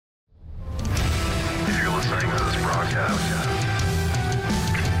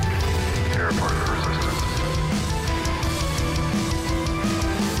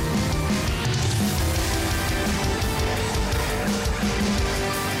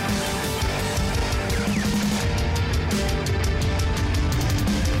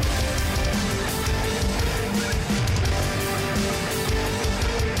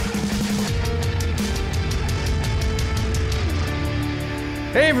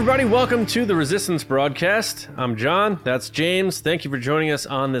everybody. Welcome to the Resistance broadcast. I'm John. That's James. Thank you for joining us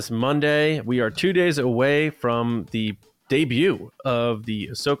on this Monday. We are 2 days away from the debut of the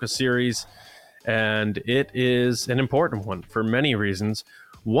Ahsoka series, and it is an important one for many reasons.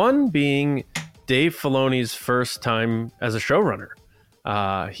 One being Dave Filoni's first time as a showrunner.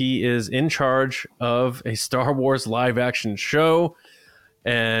 He is in charge of a Star Wars live-action show,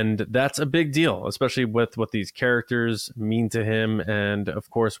 and that's a big deal, especially with what these characters mean to him and,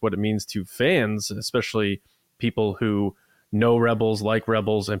 of course, what it means to fans, especially people who know Rebels, like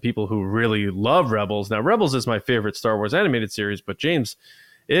Rebels, and people who really love Rebels. Now, Rebels is my favorite Star Wars animated series, but James,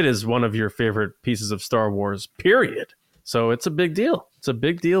 it is one of your favorite pieces of Star Wars, period. So it's a big deal. It's a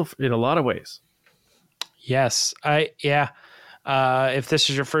big deal in a lot of ways. Yes. If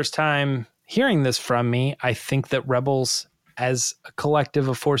this is your first time hearing this from me, I think that Rebels, as a collective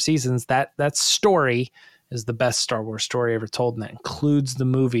of 4 seasons, that story is the best Star Wars story ever told, and that includes the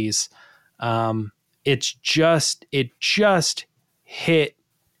movies. It just hit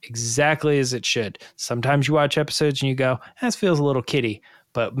exactly as it should. Sometimes you watch episodes and you go, "This feels a little kiddie,"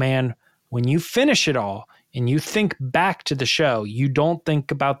 but man, when you finish it all and you think back to the show, you don't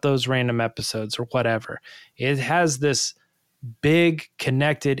think about those random episodes or whatever. It has this big,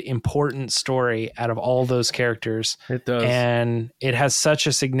 connected, important story out of all those characters. It does. And it has such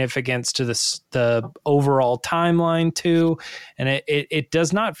a significance to the overall timeline too. And it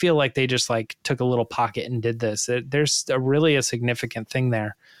does not feel like they just like took a little pocket and did this. There's really a significant thing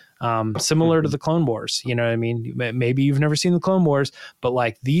there. Similar to the Clone Wars, you know what I mean? Maybe you've never seen the Clone Wars, but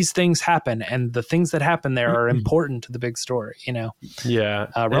like these things happen, and the things that happen there are important to the big story, you know? Yeah.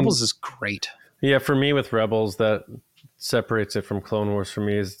 Rebels is great. Yeah, for me with Rebels, that separates it from Clone Wars for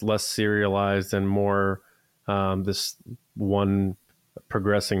me is less serialized and more this one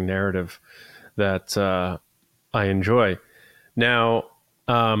progressing narrative that I enjoy. Now,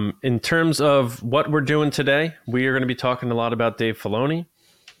 in terms of what we're doing today, we are going to be talking a lot about Dave Filoni,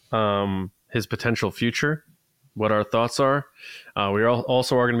 his potential future, what our thoughts are. We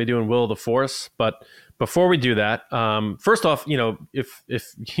also are going to be doing Will of the Force, but before we do that, first off, you know, if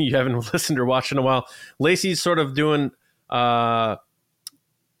you haven't listened or watched in a while, Lacey's sort of doing half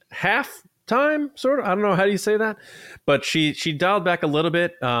time, sort of. I don't know, how do you say that? But she dialed back a little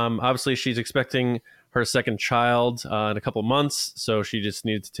bit. Obviously, she's expecting her second child in a couple months, so she just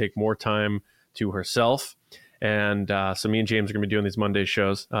needed to take more time to herself. And so me and James are going to be doing these Monday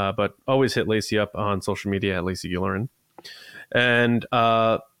shows, but always hit Lacey up on social media at Lacey Gillerin. And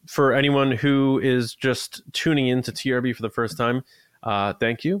for anyone who is just tuning in to TRB for the first time,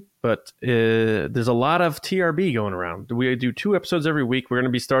 thank you. But there's a lot of TRB going around. We do 2 episodes every week. We're going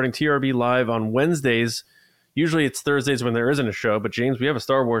to be starting TRB live on Wednesdays. Usually it's Thursdays when there isn't a show. But James, we have a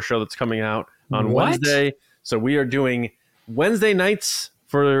Star Wars show that's coming out on Wednesday. So we are doing Wednesday nights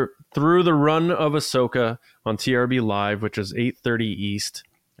through the run of Ahsoka on TRB Live, which is 8:30 East,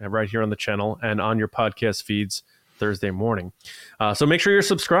 right here on the channel and on your podcast feeds Thursday morning. So make sure you're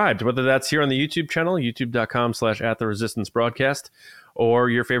subscribed, whether that's here on the YouTube channel, youtube.com/@theResistanceBroadcast, or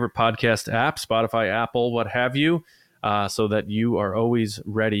your favorite podcast app, Spotify, Apple, what have you, so that you are always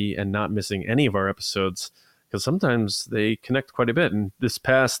ready and not missing any of our episodes, because sometimes they connect quite a bit. And this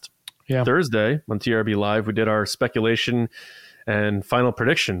past Thursday on TRB Live, we did our speculation and final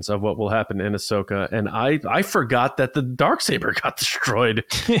predictions of what will happen in Ahsoka, and I forgot that the Darksaber got destroyed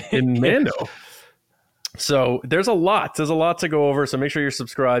in Mando. So there's a lot to go over. So make sure you're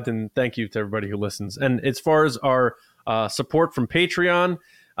subscribed, and thank you to everybody who listens. And as far as our support from Patreon,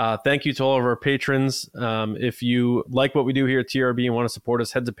 thank you to all of our patrons. If you like what we do here at TRB and want to support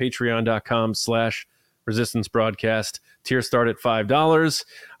us, head to patreon.com/Resistance Broadcast. Tiers start at $5.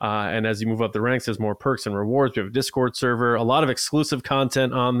 And as you move up the ranks, there's more perks and rewards. We have a Discord server, a lot of exclusive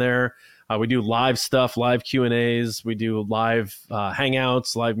content on there. We do live stuff, live Q&As. We do live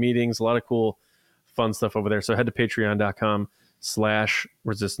hangouts, live meetings, a lot of cool, fun stuff over there. So head to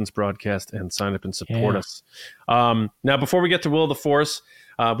patreon.com/Resistance Broadcast and sign up and support us. Now, before we get to Will of the Force,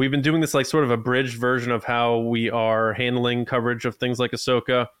 we've been doing this like sort of abridged version of how we are handling coverage of things like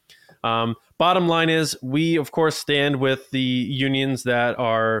Ahsoka. Bottom line is, we, of course, stand with the unions that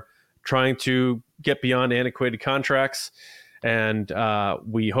are trying to get beyond antiquated contracts. And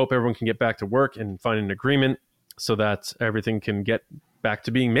we hope everyone can get back to work and find an agreement so that everything can get back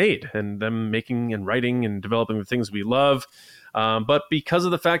to being made and them making and writing and developing the things we love. But because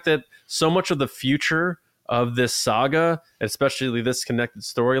of the fact that so much of the future of this saga, especially this connected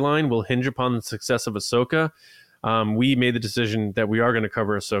storyline, will hinge upon the success of Ahsoka, we made the decision that we are going to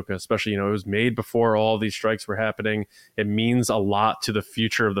cover Ahsoka, especially, it was made before all these strikes were happening. It means a lot to the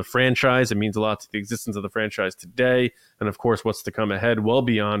future of the franchise. It means a lot to the existence of the franchise today. And of course, what's to come ahead well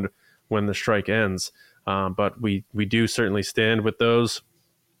beyond when the strike ends. But we do certainly stand with those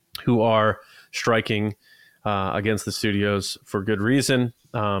who are striking against the studios for good reason.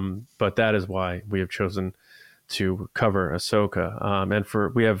 But that is why we have chosen to cover Ahsoka. And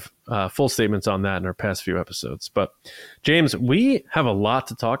we have full statements on that in our past few episodes. But James, we have a lot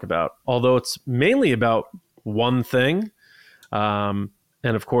to talk about, although it's mainly about one thing. And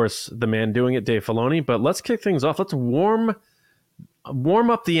of course, the man doing it, Dave Filoni. But let's kick things off. Let's warm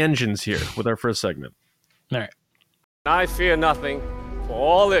up the engines here with our first segment. All right. I fear nothing, for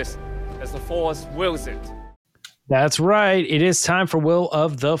all this, as the Force wills it. That's right. It is time for Will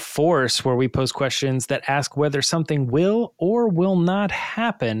of the Force, where we pose questions that ask whether something will or will not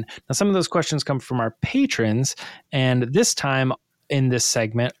happen. Now, some of those questions come from our patrons, and this time in this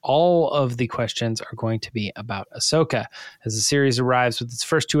segment, all of the questions are going to be about Ahsoka. As the series arrives with its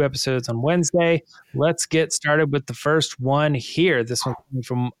first 2 episodes on Wednesday, let's get started with the first one here. This one coming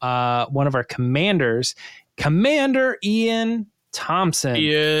from one of our commanders, Commander Ian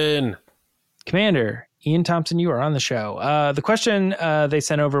Thompson. Commander Ian Thompson, you are on the show. The question they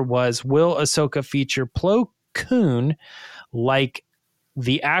sent over was, will Ahsoka feature Plo Koon like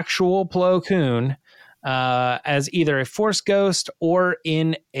the actual Plo Koon as either a Force ghost or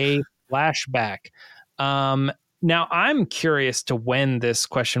in a flashback? Now, I'm curious to when this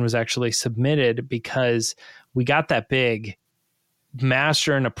question was actually submitted, because we got that big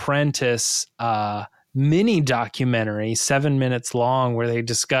Master and Apprentice mini documentary, 7 minutes long, where they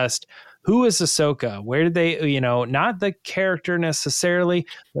discussed who is Ahsoka, where did they, not the character necessarily,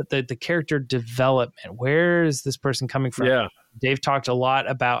 but the character development. Where is this person coming from? Yeah. Dave talked a lot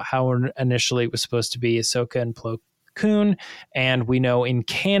about how initially it was supposed to be Ahsoka and Plo Koon, and we know in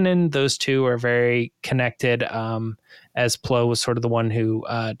canon those two are very connected, as Plo was sort of the one who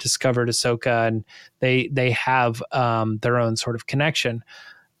discovered Ahsoka, and they have their own sort of connection.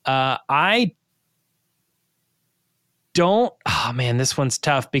 I don't, oh man, this one's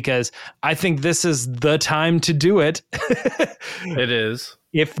tough, because I think this is the time to do it. It is.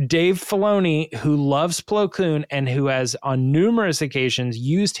 If Dave Filoni, who loves Plo Koon and who has on numerous occasions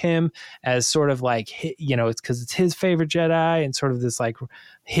used him as sort of like, it's because it's his favorite Jedi and sort of this like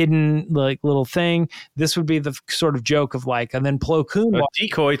hidden like little thing, this would be the sort of joke of like, and then Plo Koon. A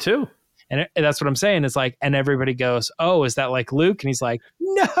decoy too. And that's what I'm saying. It's like, and everybody goes, oh, is that like Luke? And he's like,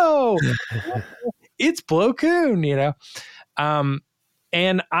 no, it's Plo Koon,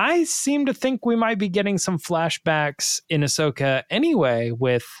 and I seem to think we might be getting some flashbacks in Ahsoka anyway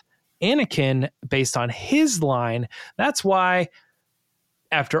with Anakin based on his line. That's why,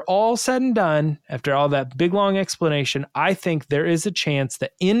 after all said and done, after all that big long explanation, I think there is a chance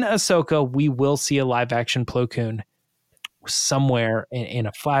that in Ahsoka we will see a live action Plo Koon somewhere in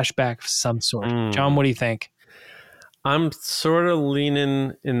a flashback of some sort. John, what do you think? I'm sort of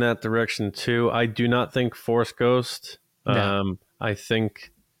leaning in that direction too. I do not think Force Ghost. No. I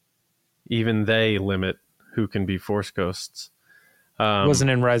think even they limit who can be Force Ghosts. Wasn't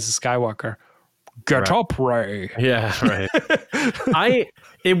in Rise of Skywalker. Get up, Rey. Yeah, right.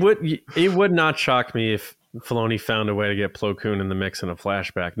 It would not shock me if Filoni found a way to get Plo Koon in the mix in a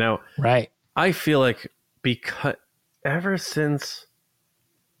flashback. Now, right. I feel like because ever since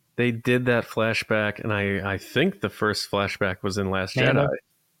they did that flashback, and I think the first flashback was in Last Jedi.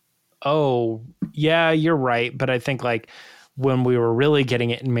 Oh, yeah, you're right. But I think like when we were really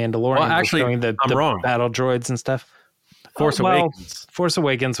getting it in Mandalorian, well, actually, showing the wrong. Battle droids and stuff. Force Awakens. Force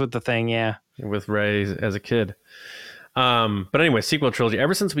Awakens with the thing, yeah. With Rey as a kid. But anyway, sequel trilogy.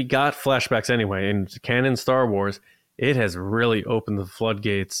 Ever since we got flashbacks anyway in canon Star Wars, it has really opened the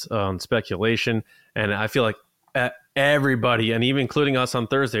floodgates on speculation. And I feel like everybody, and even including us on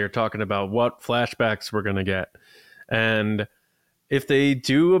Thursday, are talking about what flashbacks we're going to get. And if they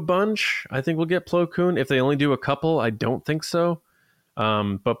do a bunch, I think we'll get Plo Koon. If they only do a couple, I don't think so.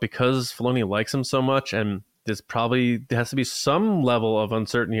 But because Filoni likes him so much, and there has to be some level of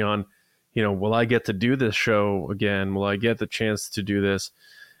uncertainty on, will I get to do this show again? Will I get the chance to do this?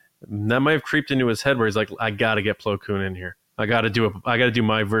 That might have creeped into his head where he's like, I got to get Plo Koon in here. I got to do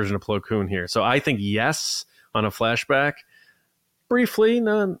my version of Plo Koon here. So I think yes on a flashback. Briefly,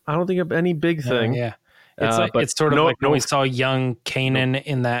 no, I don't think of any big thing. Yeah. It's sort of like when we saw young Kanan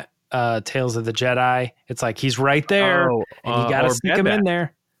in that Tales of the Jedi. It's like he's right there, and you got to stick him in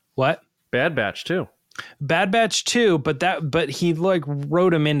there. What? Bad Batch too. Bad Batch too, but he like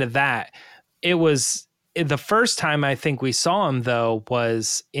wrote him into that. It was the first time I think we saw him though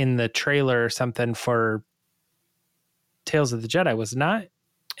was in the trailer or something for Tales of the Jedi, was it not?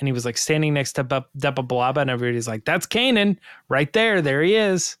 And he was like standing next to Depa Blaba, and everybody's like, "That's Kanan right there. There he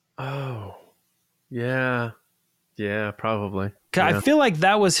is." Oh, yeah, probably. 'Cause Yeah. I feel like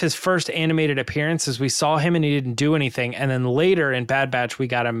that was his first animated appearance, as we saw him and he didn't do anything, and then later in Bad Batch we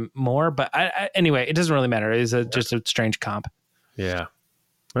got him more. But anyway, it doesn't really matter. It's just a strange comp. Yeah.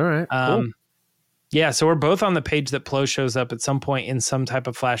 All right. Cool. Yeah, so we're both on the page that Plo shows up at some point in some type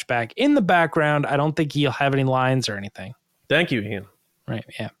of flashback in the background. I don't think he'll have any lines or anything. Thank you, Ian. Right,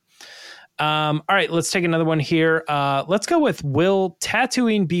 yeah. All right, let's take another one here. Let's go with, will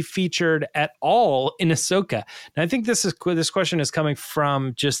Tatooine be featured at all in Ahsoka? And I think this question is coming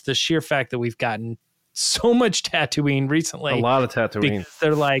from just the sheer fact that we've gotten so much Tatooine recently. A lot of Tatooine. Because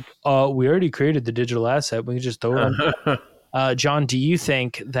they're like, we already created the digital asset. We can just throw it on. John, do you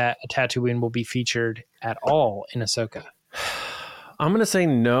think that Tatooine will be featured at all in Ahsoka? I'm going to say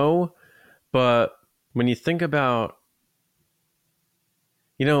no, but when you think about,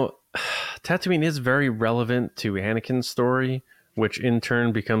 Tatooine is very relevant to Anakin's story, which in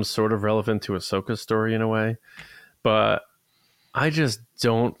turn becomes sort of relevant to Ahsoka's story in a way. But I just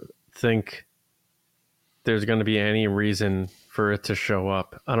don't think there's going to be any reason for it to show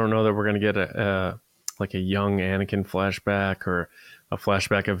up. I don't know that we're going to get a young Anakin flashback or a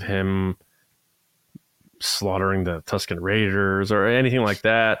flashback of him slaughtering the Tusken Raiders or anything like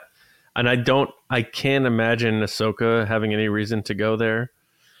that. And I can't imagine Ahsoka having any reason to go there.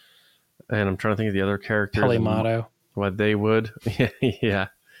 And I'm trying to think of the other characters. Pelimato. What they would. Yeah.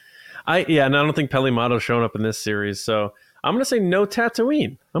 And I don't think Pelimato's shown up in this series. So I'm going to say no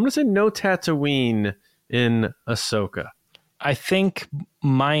Tatooine. I'm going to say no Tatooine in Ahsoka. I think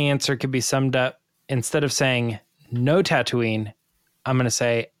my answer could be summed up, instead of saying no Tatooine, I'm going to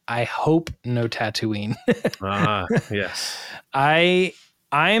say, I hope no Tatooine. Yes. I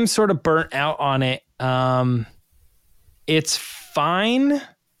am sort of burnt out on it. It's fine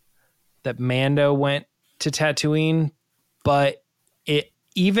that Mando went to Tatooine, but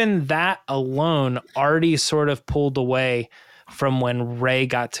even that alone already sort of pulled away from when Rey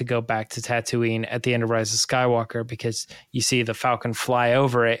got to go back to Tatooine at the end of Rise of Skywalker, because you see the Falcon fly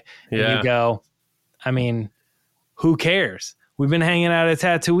over it and you go, I mean, who cares? We've been hanging out at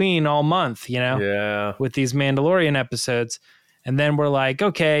Tatooine all month, with these Mandalorian episodes. And then we're like,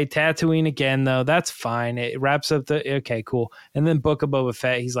 okay, Tatooine again, though. That's fine. It wraps up okay, cool. And then Book of Boba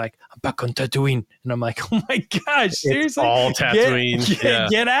Fett, he's like, I'm back on Tatooine. And I'm like, oh my gosh, seriously? It's all Tatooine.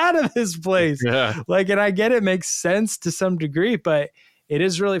 Get out of this place. Yeah. And I get it makes sense to some degree, but it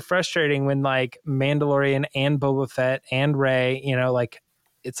is really frustrating when Mandalorian and Boba Fett and Rey,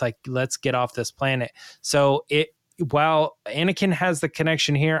 it's like, let's get off this planet. So while Anakin has the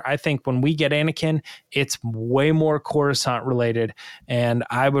connection here, I think when we get Anakin, it's way more Coruscant related. And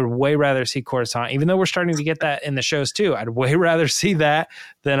I would way rather see Coruscant, even though we're starting to get that in the shows too. I'd way rather see that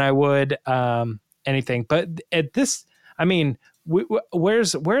than I would anything. But at this, I mean, where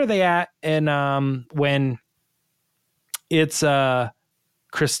are they at? And when it's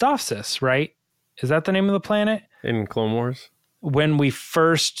Christophsis, right? Is that the name of the planet? In Clone Wars? When we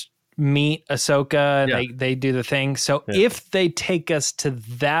first meet Ahsoka and they do the thing. So if they take us to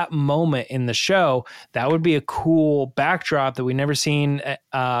that moment in the show, that would be a cool backdrop that we never seen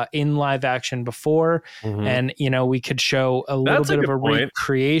in live action before. Mm-hmm. And, we could show a little bit of a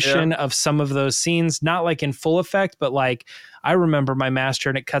recreation of some of those scenes, not like in full effect, but I remember my master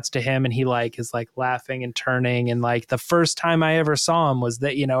and it cuts to him and he is laughing and turning. And the first time I ever saw him was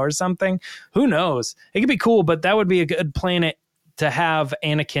that, or something. Who knows? It could be cool, but that would be a good planet to have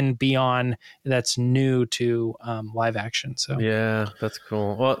Anakin be on that's new to live action. So yeah, that's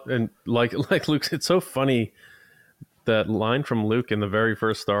cool. Well, and like Luke, it's so funny, that line from Luke in the very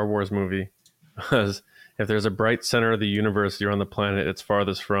first Star Wars movie was, if there's a bright center of the universe, you're on the planet it's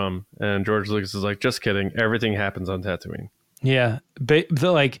farthest from. And George Lucas is like, just kidding. Everything happens on Tatooine. Yeah. But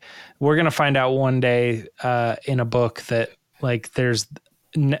we're going to find out one day in a book that there's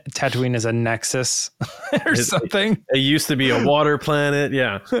Tatooine is a nexus or something. It used to be a water planet.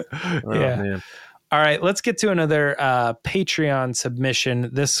 Yeah. Man. All right, let's get to another Patreon submission.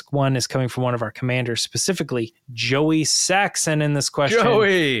 This one is coming from one of our commanders, specifically Joey Saxon in this question.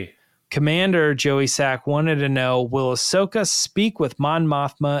 Joey! Commander Joey Sack wanted to know, will Ahsoka speak with Mon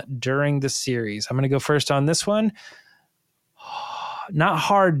Mothma during the series? I'm going to go first on this one. Not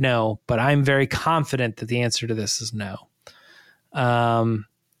hard no, but I'm very confident that the answer to this is no.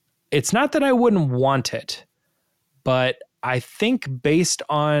 It's not that I wouldn't want it, but I think based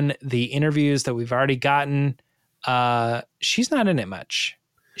on the interviews that we've already gotten, she's not in it much.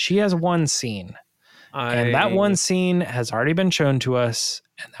 She has one scene, and that one scene has already been shown to us,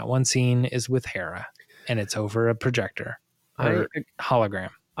 and that one scene is with Hera. and it's over a projector or hologram.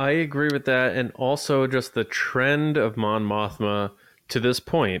 I agree with that, and also just the trend of Mon Mothma to this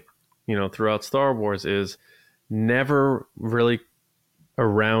point, throughout Star Wars is never really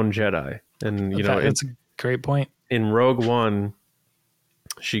around Jedi. And That's a great point. In Rogue One,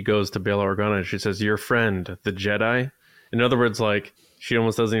 she goes to Bail Organa and she says, "Your friend, the Jedi." In other words, like she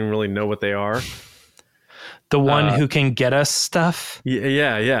almost doesn't even really know what they are. The one who can get us stuff.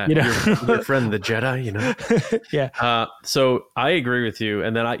 Yeah. Your friend, the Jedi. Yeah. So I agree with you,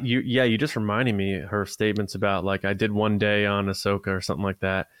 and then you just reminded me her statements about like I did one day on Ahsoka or something like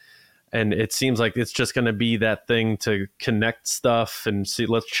that. And it seems like it's just going to be that thing to connect stuff and see.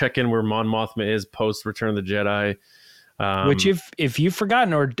 Let's check in where Mon Mothma is post Return of the Jedi. Which, if you've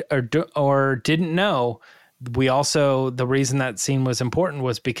forgotten or didn't know, we also the reason that scene was important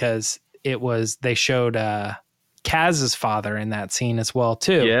was because they showed Kaz's father in that scene as well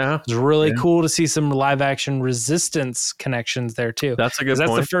too. Yeah, it was really cool to see some live action Resistance connections there too. That's a good point.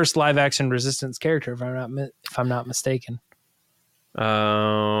 That's the first live action Resistance character, if I'm not mistaken.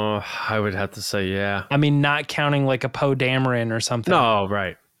 I would have to say, yeah. I mean, not counting like a Poe Dameron or something. No,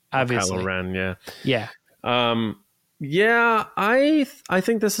 right. Obviously. Kylo Ren, yeah. Yeah. Yeah, I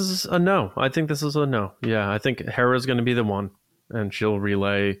think this is a no. Yeah, I think Hera's going to be the one, and she'll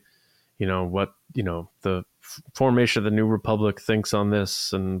relay, what, the formation of the New Republic thinks on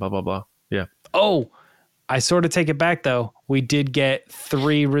this and blah, blah, blah. Yeah. Oh, I sort of take it back, though. We did get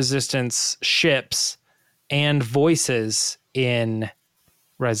 3 Resistance ships and voices in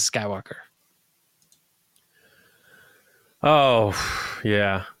Rise of Skywalker. Oh,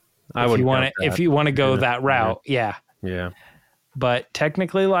 yeah. If you want to go that route, yeah. Yeah. But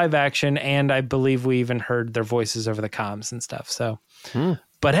technically live action, and I believe we even heard their voices over the comms and stuff. So,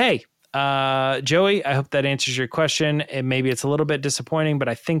 But hey, Joey, I hope that answers your question. And maybe it's a little bit disappointing, but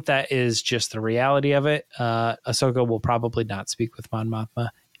I think that is just the reality of it. Ahsoka will probably not speak with Mon Mothma.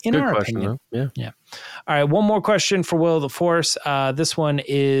 In our opinion. Though. Yeah. All right. One more question for Will of the Force. This one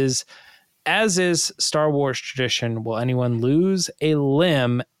is, as is Star Wars tradition, will anyone lose a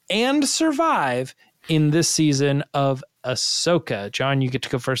limb and survive in this season of Ahsoka? John, you get to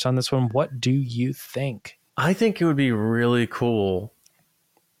go first on this one. What do you think? I think it would be really cool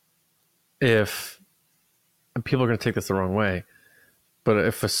if people are going to take this the wrong way, but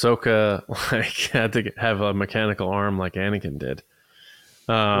if Ahsoka had to have a mechanical arm like Anakin did.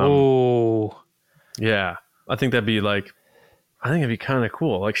 Yeah, I think it'd be kind of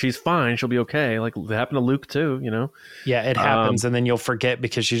cool. Like she's fine, she'll be okay. Like it happened to Luke too, Yeah, it happens, and then you'll forget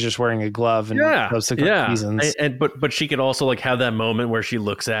because she's just wearing a glove and those reasons. But she could also like have that moment where she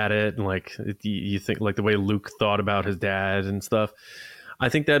looks at it and like you think like the way Luke thought about his dad and stuff. I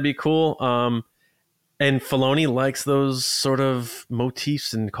think that'd be cool. And Filoni likes those sort of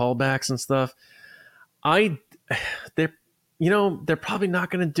motifs and callbacks and stuff. They're probably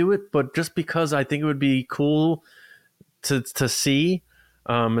not going to do it, but just because I think it would be cool to see,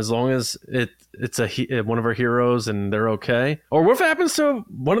 as long as it's one of our heroes and they're okay. Or what if it happens to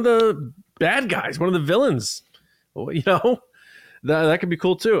one of the bad guys, one of the villains? That could be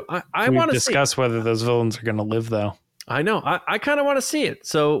cool too. I want to discuss whether those villains are going to live though. I know. I kind of want to see it.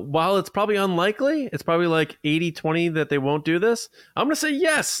 So while it's probably unlikely, it's probably like 80-20 that they won't do this. I'm going to say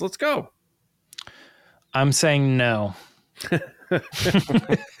yes. Let's go. I'm saying no.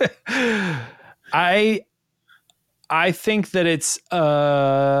 I think that it's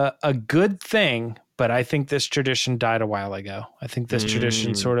a good thing, but I think this tradition died a while ago. I think this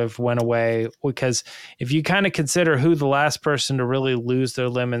tradition sort of went away because if you kind of consider who the last person to really lose their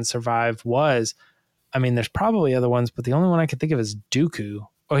limb and survive was, I mean, there's probably other ones, but the only one I can think of is Dooku.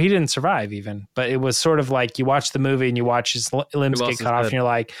 Oh, he didn't survive even, but it was sort of like you watch the movie and you watch his limbs get cut off and you're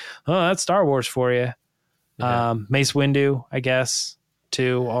like, oh, that's Star Wars for you. Yeah. Mace Windu, I guess,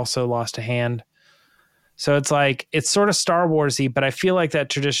 too, also lost a hand. So it's like, it's sort of Star Wars-y, but I feel like that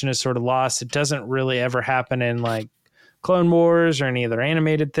tradition is sort of lost. It doesn't really ever happen in like Clone Wars or any other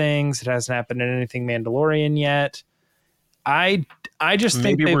animated things. It hasn't happened in anything Mandalorian yet. I just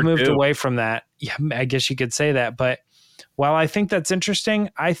think they've moved away from that. Yeah, I guess you could say that. But while I think that's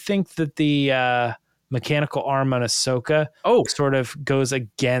interesting, I think that the mechanical arm on Ahsoka sort of goes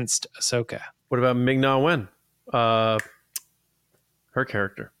against Ahsoka. What about Ming-Na Wen? Her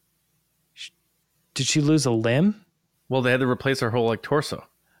character. Did she lose a limb? Well, they had to replace her whole like torso.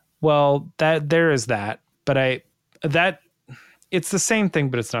 Well, there is that, but it's the same thing,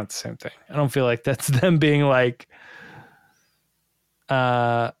 but it's not the same thing. I don't feel like that's them being like,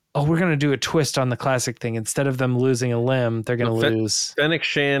 oh, we're going to do a twist on the classic thing. Instead of them losing a limb, they're going to lose. Fennec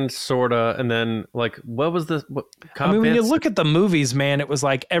Shand, sorta, and then like what was the? When you look at the movies, man, it was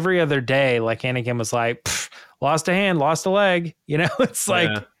like every other day. Like Anakin was like, lost a hand, lost a leg. It's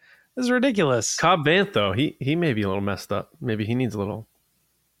like this is ridiculous. Cobb Vanth though, he may be a little messed up. Maybe he needs a little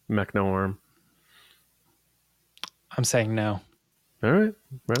mechno arm. I'm saying no. All right,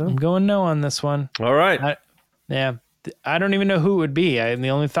 I'm going no on this one. All right. I don't even know who it would be. The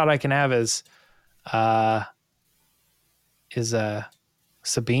only thought I can have is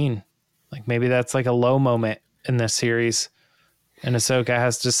Sabine. Like maybe that's like a low moment in this series, and Ahsoka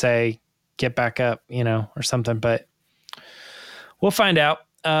has to say, "Get back up," or something. But we'll find out.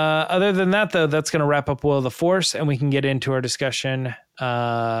 Other than that, though, that's going to wrap up Will of the Force, and we can get into our discussion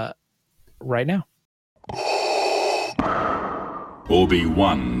right now.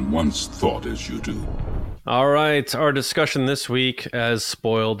 Obi-Wan once thought as you do. All right, our discussion this week, as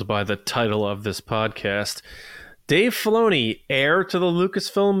spoiled by the title of this podcast, Dave Filoni, heir to the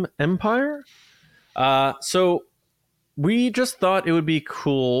Lucasfilm empire? So we just thought it would be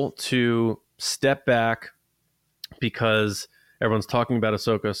cool to step back because everyone's talking about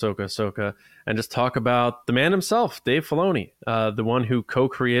Ahsoka, and just talk about the man himself, Dave Filoni, the one who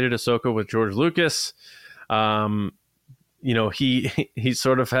co-created Ahsoka with George Lucas. He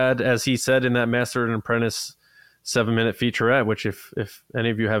sort of had, as he said in that Master and Apprentice 7-minute featurette, which if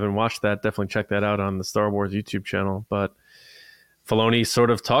any of you haven't watched that, definitely check that out on the Star Wars YouTube channel. But Filoni sort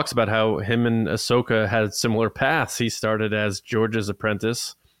of talks about how him and Ahsoka had similar paths. He started as George's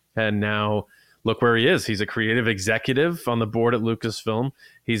apprentice, and now look where he is. He's a creative executive on the board at Lucasfilm.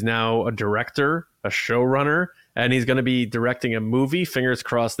 He's now a director, a showrunner, and he's going to be directing a movie. Fingers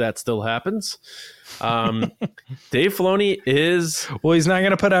crossed that still happens. Dave Filoni is... Well, he's not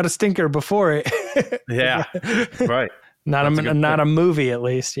going to put out a stinker before it. Yeah, right. Not a movie, at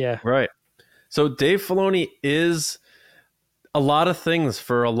least. Yeah. Right. So Dave Filoni is a lot of things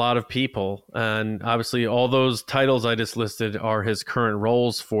for a lot of people. And obviously all those titles I just listed are his current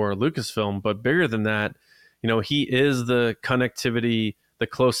roles for Lucasfilm. But bigger than that, he is the connectivity, the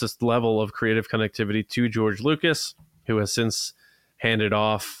closest level of creative connectivity to George Lucas, who has since handed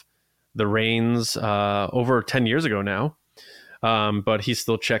off the reins over 10 years ago now. But he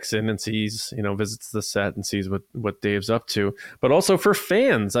still checks in and sees, visits the set and sees what Dave's up to. But also for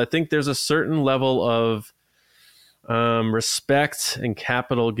fans, I think there's a certain level of respect and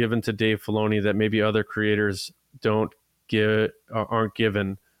capital given to Dave Filoni that maybe other creators aren't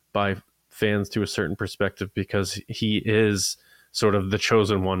given by fans to a certain perspective, because he is sort of the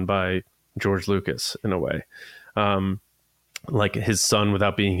chosen one by George Lucas in a way. Like his son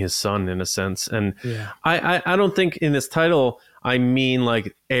without being his son in a sense. And yeah. I don't think in this title, I mean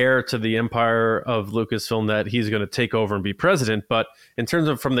like heir to the empire of Lucasfilm, that he's going to take over and be president. But in terms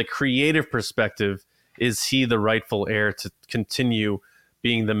of from the creative perspective, is he the rightful heir to continue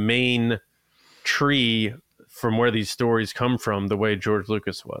being the main tree from where these stories come from, the way George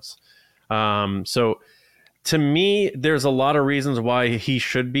Lucas was? So to me, there's a lot of reasons why he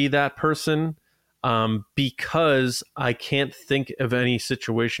should be that person. Because I can't think of any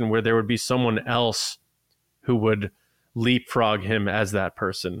situation where there would be someone else who would leapfrog him as that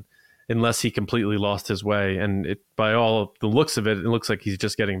person, unless he completely lost his way. And by all the looks of it, it looks like he's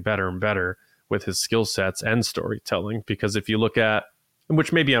just getting better and better with his skill sets and storytelling. Because if you look at,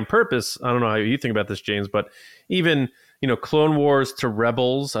 which may be on purpose, I don't know how you think about this, James, but even, Clone Wars to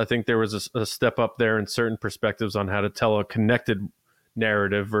Rebels, I think there was a step up there in certain perspectives on how to tell a connected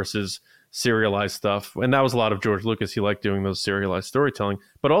narrative versus serialized stuff. And that was a lot of George Lucas. He liked doing those serialized storytelling.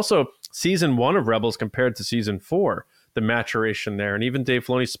 But also season 1 of Rebels compared to season 4, the maturation there. And even Dave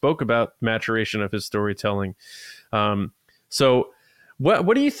Filoni spoke about maturation of his storytelling. So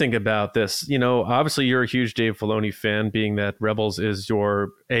what do you think about this? Obviously you're a huge Dave Filoni fan, being that Rebels is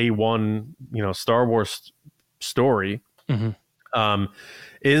your A1, Star Wars story. Mm-hmm.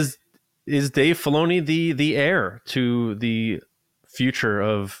 Is Dave Filoni the heir to the future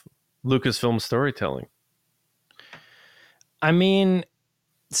of Lucasfilm storytelling? I mean,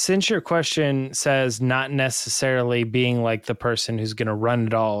 since your question says not necessarily being like the person who's going to run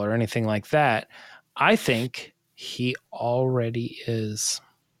it all or anything like that, I think he already is.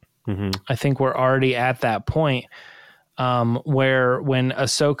 Mm-hmm. I think we're already at that point where when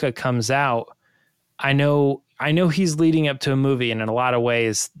Ahsoka comes out, I know he's leading up to a movie, and in a lot of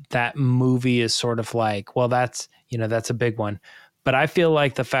ways that movie is sort of like, well, that's a big one. But I feel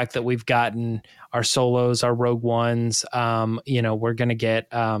like the fact that we've gotten our Solos, our Rogue Ones, we're going to get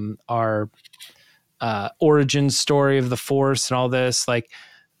our origin story of the Force and all this. Like,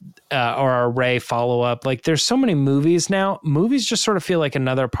 or a Rey follow up. Like there's so many movies now. Movies just sort of feel like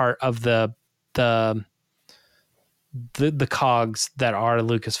another part of the cogs that are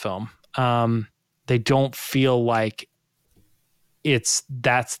Lucasfilm. They don't feel like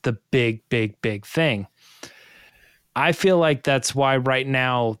that's the big thing. I feel like that's why right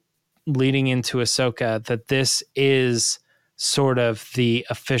now, leading into Ahsoka, that this is sort of the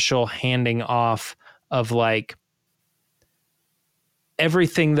official handing off of like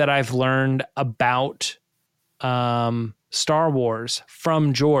everything that I've learned about Star Wars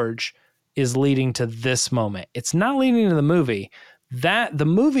from George is leading to this moment. It's not leading to the movie. That the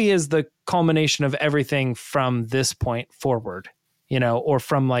movie is the culmination of everything from this point forward, or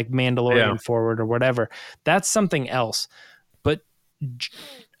from like Mandalorian forward or whatever. That's something else. But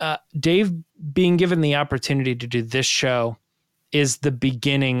Dave being given the opportunity to do this show is the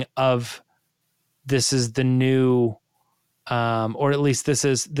beginning of, this is the new, or at least this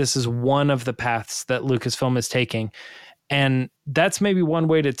is one of the paths that Lucasfilm is taking. And that's maybe one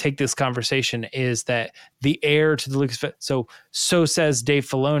way to take this conversation, is that the heir to the Lucasfilm. So says Dave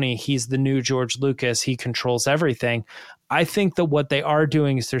Filoni, he's the new George Lucas. He controls everything. I think that what they are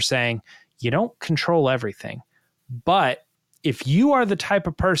doing is they're saying, you don't control everything, but if you are the type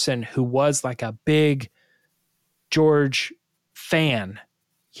of person who was like a big George fan,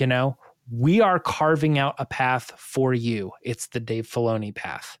 we are carving out a path for you. It's the Dave Filoni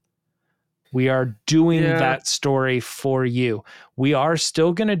path. We are doing that story for you. We are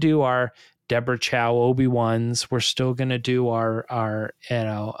still going to do our Deborah Chow Obi-Wans. We're still going to do our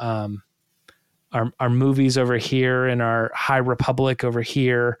movies over here and our High Republic over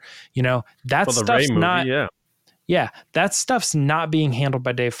here. That stuff's not. That stuff's not being handled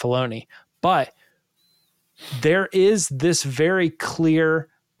by Dave Filoni. But there is this very clear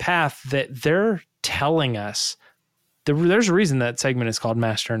path that they're telling us. There's a reason that segment is called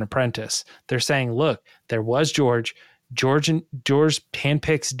Master and Apprentice. They're saying, look, there was George. George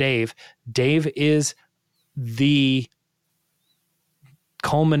handpicks Dave. Dave is the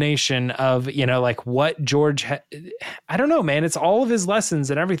culmination of, like what George I don't know, man. It's all of his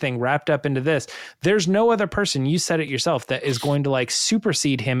lessons and everything wrapped up into this. There's no other person, you said it yourself, that is going to like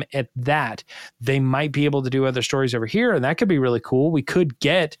supersede him at that. They might be able to do other stories over here, and that could be really cool. We could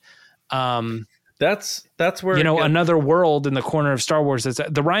get that's where another world in the corner of Star Wars. That's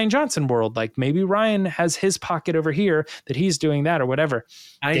the Rian Johnson world. Like maybe Ryan has his pocket over here that he's doing that or whatever.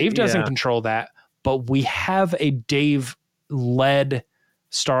 Dave doesn't control that, but we have a Dave led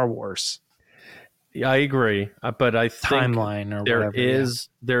Star Wars. Yeah, I agree, but I think timeline or there whatever,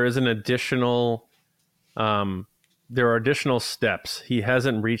 there is an additional there are additional steps. He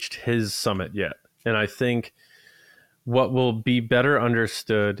hasn't reached his summit yet, and I think what will be better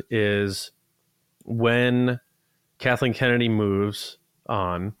understood is when Kathleen Kennedy moves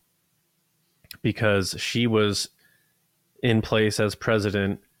on, because she was in place as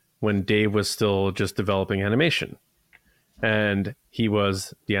president when Dave was still just developing animation, and he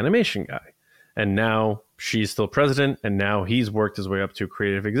was the animation guy, and now she's still president, and now he's worked his way up to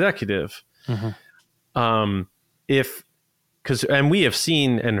creative executive. And we have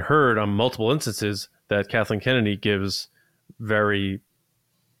seen and heard on multiple instances that Kathleen Kennedy gives very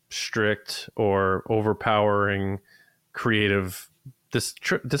strict or overpowering creative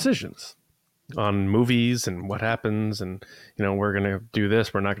decisions on movies and what happens, and we're going to do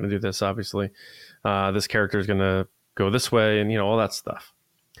this, we're not going to do this, obviously this character is going to go this way, and all that stuff,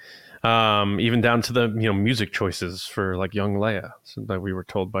 even down to the music choices for like young Leia, so that we were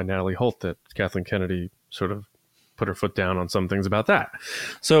told by Natalie Holt that Kathleen Kennedy sort of put her foot down on some things about that.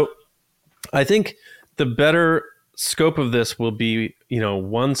 So I think the better scope of this will be,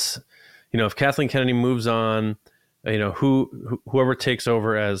 once, if Kathleen Kennedy moves on, whoever takes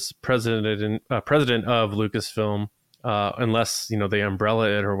over as president of Lucasfilm, unless, they umbrella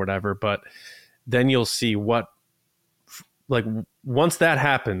it or whatever, but then you'll see once that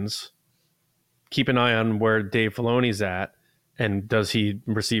happens, keep an eye on where Dave Filoni's at. And does he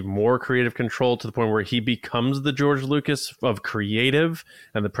receive more creative control to the point where he becomes the George Lucas of creative,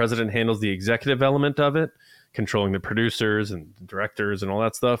 and the president handles the executive element of it, controlling the producers and the directors and all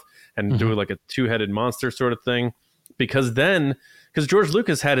that stuff, and do like a two-headed monster sort of thing? Because George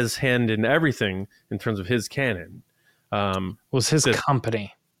Lucas had his hand in everything in terms of his canon. Was his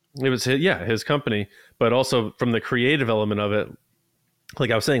company. It was his company, but also from the creative element of it,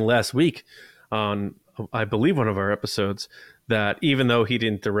 like I was saying last week on, I believe, one of our episodes, that even though he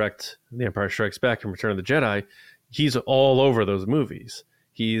didn't direct The Empire Strikes Back and Return of the Jedi, he's all over those movies.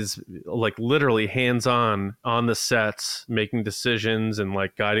 He's like literally hands-on on the sets, making decisions and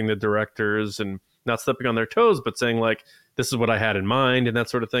like guiding the directors and not stepping on their toes, but saying like, this is what I had in mind and that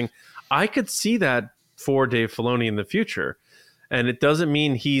sort of thing. I could see that for Dave Filoni in the future. And it doesn't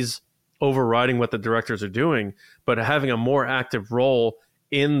mean he's overriding what the directors are doing, but having a more active role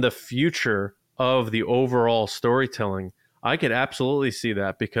in the future of the overall storytelling. I could absolutely see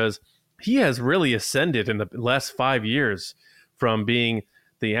that, because he has really ascended in the last 5 years from being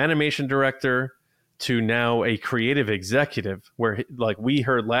the animation director to now a creative executive, where, like we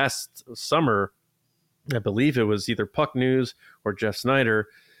heard last summer, I believe it was either Puck News or Jeff Snyder,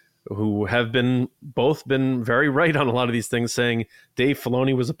 who have both been very right on a lot of these things, saying Dave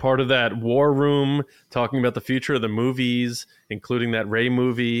Filoni was a part of that war room talking about the future of the movies, including that Rey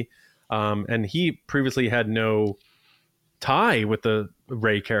movie. And he previously had no tie with the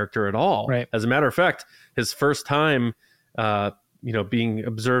Rey character at all. Right. As a matter of fact, his first time, being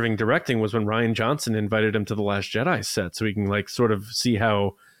observing directing was when Rian Johnson invited him to the Last Jedi set, so he can like sort of see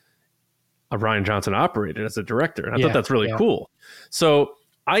how Rian Johnson operated as a director. And I thought that's really cool. So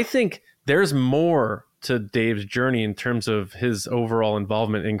I think there's more to Dave's journey in terms of his overall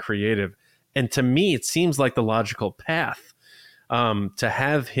involvement in creative. And to me, it seems like the logical path to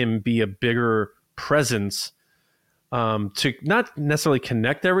have him be a bigger presence, to not necessarily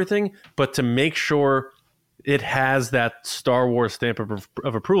connect everything, but to make sure it has that Star Wars stamp of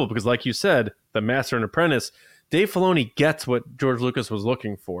approval. Because like you said, the Master and Apprentice, Dave Filoni gets what George Lucas was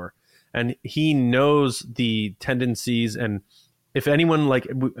looking for. And he knows the tendencies. And if anyone, like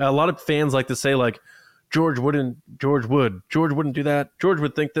a lot of fans like to say, like, George would do that. George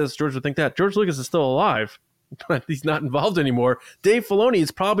would think this, George would think that. George Lucas is still alive, but he's not involved anymore. Dave Filoni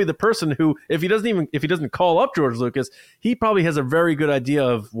is probably the person who, if he doesn't call up George Lucas, he probably has a very good idea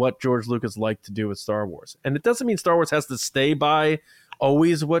of what George Lucas liked to do with Star Wars. And it doesn't mean Star Wars has to stay by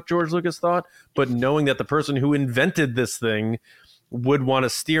always what George Lucas thought, but knowing that the person who invented this thing would want to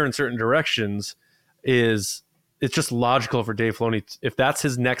steer in certain directions it's just logical for Dave Filoni, if that's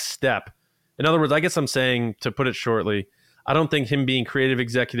his next step. In other words, I guess I'm saying, to put it shortly, I don't think him being creative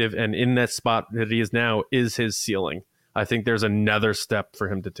executive and in that spot that he is now is his ceiling. I think there's another step for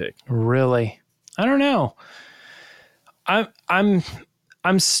him to take. Really? I don't know.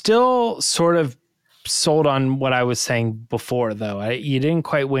 I'm still sort of sold on what I was saying before, though. You didn't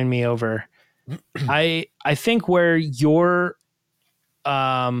quite win me over. I think where your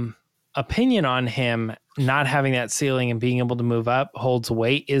opinion on him not having that ceiling and being able to move up holds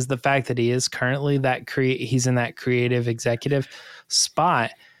weight is the fact that he is currently he's in that creative executive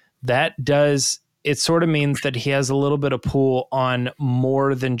spot. It sort of means that he has a little bit of pull on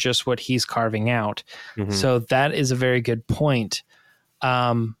more than just what he's carving out. Mm-hmm. So that is a very good point.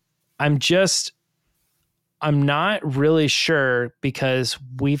 I'm not really sure, because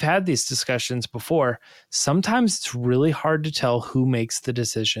we've had these discussions before. Sometimes it's really hard to tell who makes the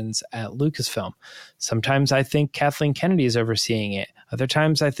decisions at Lucasfilm. Sometimes I think Kathleen Kennedy is overseeing it. Other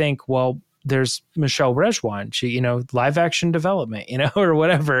times I think, well, there's Michelle Rejwan, she, live action development, or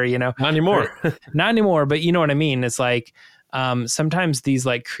whatever, Not anymore. Not anymore, but you know what I mean? It's like, sometimes these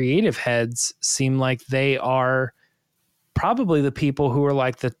like creative heads seem like they are probably the people who are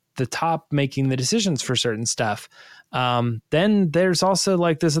like the top making the decisions for certain stuff. Then there's also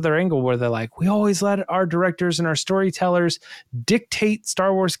like this other angle where they're like, we always let our directors and our storytellers dictate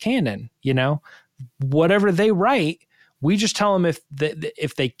Star Wars canon, whatever they write, we just tell them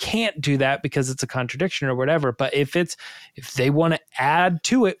if they can't do that because it's a contradiction or whatever. But if they want to add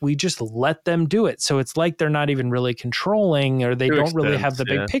to it, we just let them do it. So it's like they're not even really controlling, or they don't really have the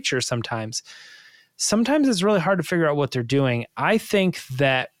big picture sometimes. Sometimes it's really hard to figure out what they're doing. I think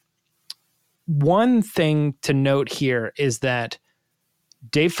that one thing to note here is that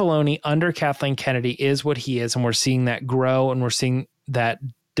Dave Filoni under Kathleen Kennedy is what he is, and we're seeing that grow and we're seeing that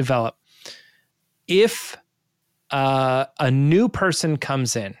develop. If a new person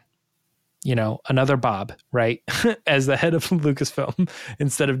comes in, another Bob, right, as the head of Lucasfilm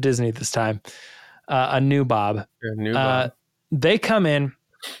instead of Disney this time, a new Bob. They come in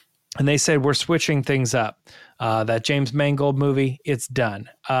and they said, we're switching things up. That James Mangold movie, it's done.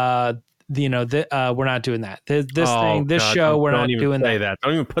 We're not doing that. This show, we're not doing that.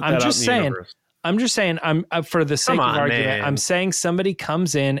 Don't even put that out in the universe. I'm just saying, for the sake of argument, man. I'm saying somebody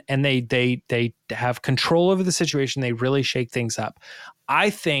comes in and they have control over the situation. They really shake things up. I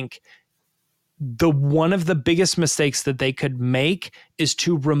think one of the biggest mistakes that they could make is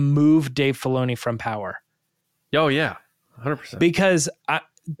to remove Dave Filoni from power. Oh yeah, 100%. Because that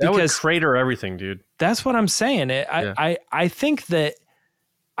would crater everything, dude. That's what I'm saying. I think that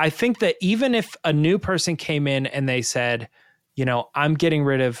even if a new person came in and they said, I'm getting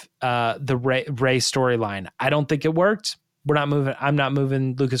rid of the Rey storyline, I don't think it worked. I'm not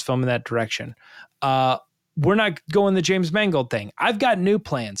moving Lucasfilm in that direction. we're not going the James Mangold thing. I've got new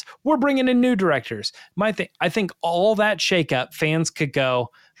plans. We're bringing in new directors. I think all that shakeup, fans could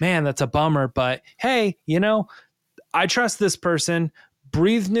go, man, that's a bummer. But hey, I trust this person.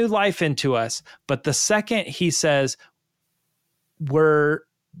 Breathe new life into us. But the second he says we're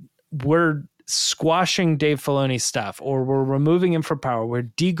squashing Dave Filoni's stuff, or we're removing him from power, we're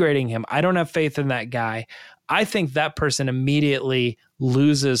degrading him, I don't have faith in that guy. I think that person immediately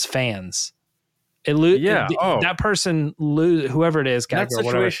loses fans. That person whoever it is, that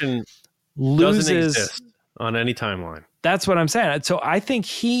situation loses, doesn't exist on any timeline. That's what I'm saying. So I think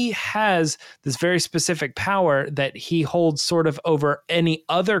he has this very specific power that he holds sort of over any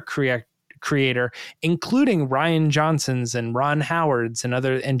other creator, including Rian Johnson's and Ron Howard's and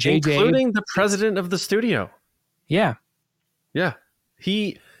JJ, including the president of the studio. Yeah.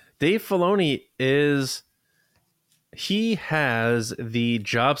 Dave Filoni he has the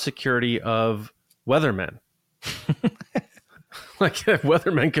job security of weathermen. Like,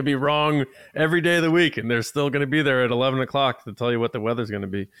 weathermen can be wrong every day of the week, and they're still going to be there at 11 o'clock to tell you what the weather's going to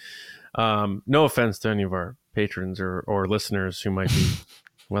be. No offense to any of our patrons or listeners who might be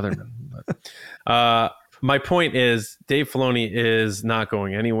weathermen. But, my point is, Dave Filoni is not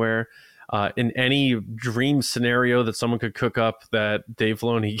going anywhere. In any dream scenario that someone could cook up that Dave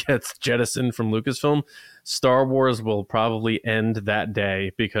Filoni gets jettisoned from Lucasfilm, Star Wars will probably end that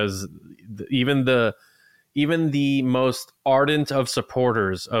day, because even the most ardent of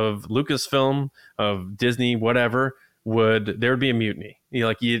supporters of Lucasfilm, of Disney, whatever, there would be a mutiny.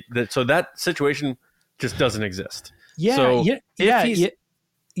 So that situation just doesn't exist. Yeah. So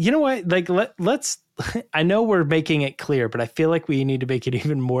you know what? Like, let's. I know we're making it clear, but I feel like we need to make it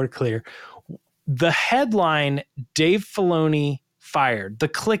even more clear. The headline, Dave Filoni fired, the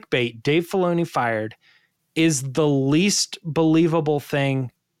clickbait, Dave Filoni fired, is the least believable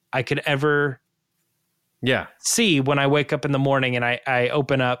thing I could ever see when I wake up in the morning and I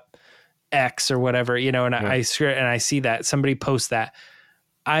open up X or whatever, and I see that somebody posts that.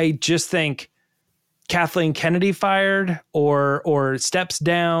 I just think Kathleen Kennedy fired or steps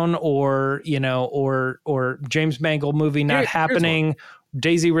down or James Mangold movie not happening,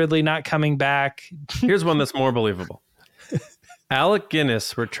 Daisy Ridley not coming back. Here's one that's more believable. Alec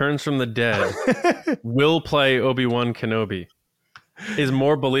Guinness returns from the dead, will play Obi-Wan Kenobi, is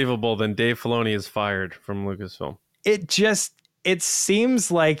more believable than Dave Filoni is fired from Lucasfilm. It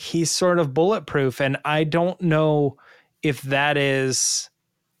seems like he's sort of bulletproof, and I don't know if that is...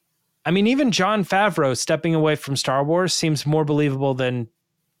 I mean, even Jon Favreau stepping away from Star Wars seems more believable than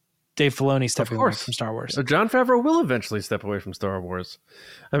Dave Filoni stepping away from Star Wars. So Jon Favreau will eventually step away from Star Wars.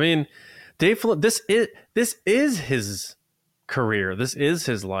 I mean, Dave Filoni, this is his career. This is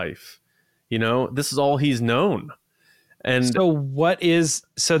his life. This is all he's known. And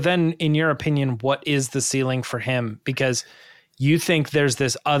so then, in your opinion, what is the ceiling for him? Because you think there's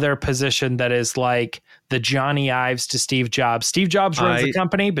this other position that is like the Johnny Ives to Steve Jobs. Steve Jobs runs the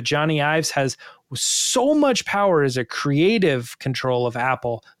company, but Johnny Ives has so much power as a creative control of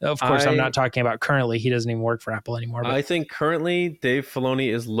Apple. Of course, I'm not talking about currently. He doesn't even work for Apple anymore. But I think currently Dave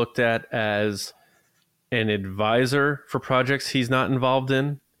Filoni is looked at as an advisor for projects he's not involved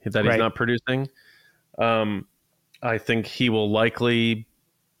in, that he's not producing. I think he will likely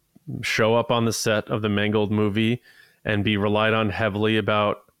show up on the set of the Mangold movie and be relied on heavily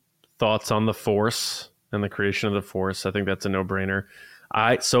about thoughts on the Force and the creation of the Force. I think that's a no-brainer.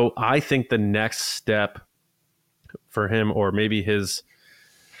 I think the next step for him, or maybe his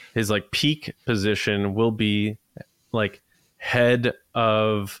like peak position, will be like head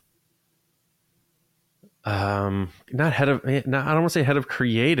of I don't want to say head of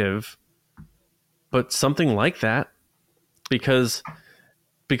creative, but something like that, because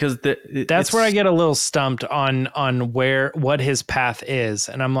that's where I get a little stumped on what his path is.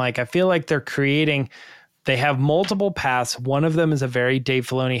 And I'm like, I feel like they have multiple paths. One of them is a very Dave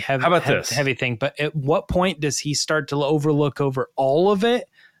Filoni heavy thing. But at what point does he start to overlook over all of it?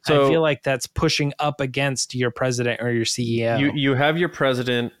 So I feel like that's pushing up against your president or your CEO. You have your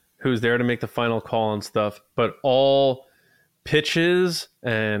president who's there to make the final call and stuff, but all pitches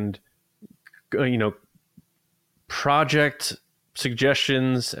and project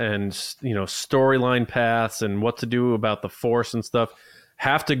suggestions and storyline paths and what to do about the Force and stuff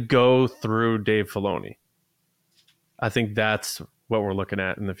have to go through Dave Filoni. I think that's what we're looking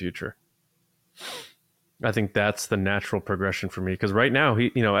at in the future. I think that's the natural progression for me, because right now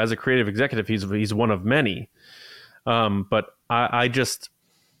he, as a creative executive, he's one of many. But I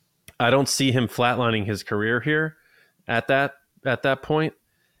don't see him flatlining his career here at that point.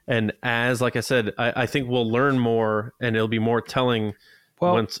 And like I said, I think we'll learn more, and it'll be more telling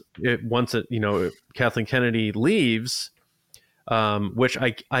Well, Kathleen Kennedy leaves, which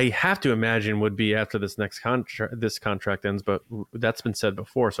I have to imagine would be after this contract ends, but that's been said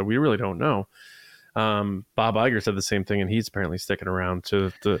before, so we really don't know. Bob Iger said the same thing, and he's apparently sticking around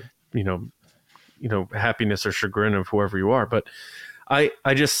to the happiness or chagrin of whoever you are. But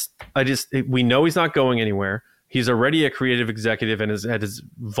we know he's not going anywhere. He's already a creative executive and has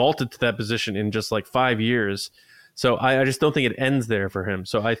vaulted to that position in just like 5 years. So I just don't think it ends there for him.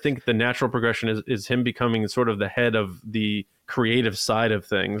 So I think the natural progression is him becoming sort of the head of the creative side of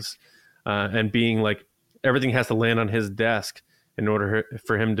things, and being like everything has to land on his desk in order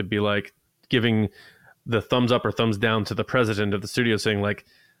for him to be like giving the thumbs up or thumbs down to the president of the studio, saying like,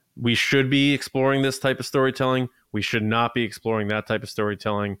 we should be exploring this type of storytelling. We should not be exploring that type of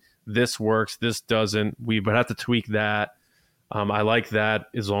storytelling. This works. This doesn't. We would have to tweak that. I like that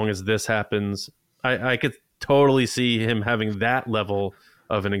as long as this happens. I could totally see him having that level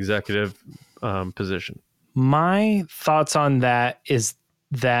of an executive position. My thoughts on that is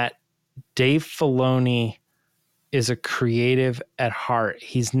that Dave Filoni is a creative at heart.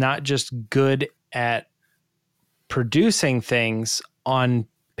 He's not just good at producing things on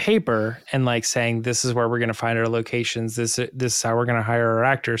paper and like saying, this is where we're going to find our locations. This is how we're going to hire our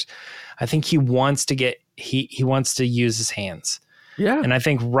actors. I think he wants to he wants to use his hands. Yeah. And I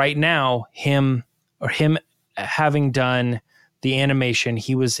think right now him having done the animation,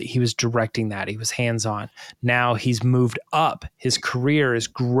 he was directing that. He was hands-on. Now he's moved up. His career has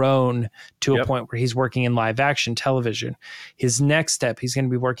grown to a point where he's working in live action television. His next step, he's going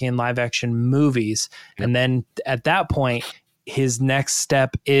to be working in live action movies. Yep. And then at that point, his next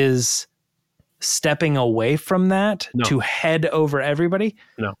step is stepping away from that to head over everybody.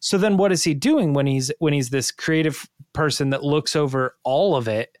 No. So then what is he doing when he's this creative person that looks over all of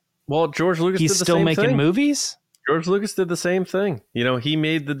it? Well, George Lucas he's did the still same making thing. movies? George Lucas did the same thing. He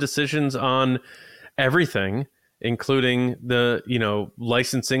made the decisions on everything, including the,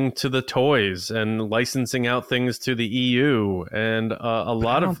 licensing to the toys and licensing out things to the EU and a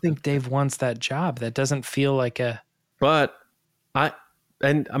lot of... I don't think Dave wants that job. That doesn't feel like a... But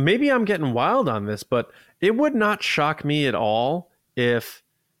and maybe I'm getting wild on this, but it would not shock me at all if,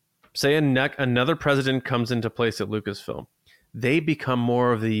 say, another president comes into place at Lucasfilm. They become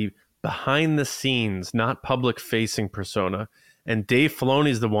more of the behind the scenes, not public facing persona. And Dave Filoni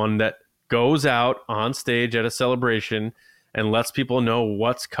is the one that goes out on stage at a celebration and lets people know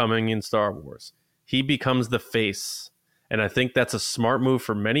what's coming in Star Wars. He becomes the face. And I think that's a smart move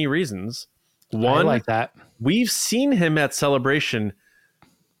for many reasons. One, I like that. We've seen him at Celebration.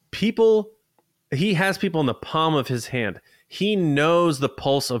 He has people in the palm of his hand. He knows the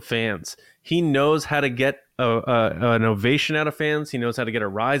pulse of fans. He knows how to get an ovation out of fans. He knows how to get a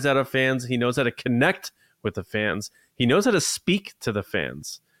rise out of fans. He knows how to connect with the fans. He knows how to speak to the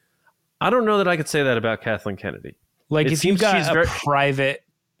fans. I don't know that I could say that about Kathleen Kennedy. Like if you've got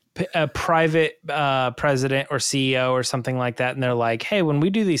a private president or CEO or something like that, and they're like, hey, when we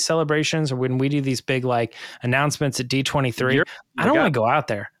do these celebrations or when we do these big like announcements at D23, I don't want to go out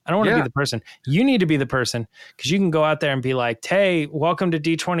there. I don't want to be the person. You need to be the person, because you can go out there and be like, hey, welcome to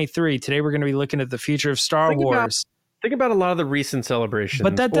D23. Today we're going to be looking at the future of Star Wars. Think about a lot of the recent celebrations.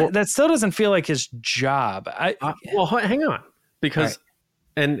 But that still doesn't feel like his job. Well, hang on. Because,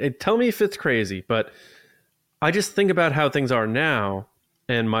 and tell me if it's crazy, but I just think about how things are now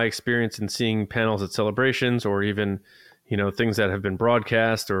and my experience in seeing panels at celebrations or even, things that have been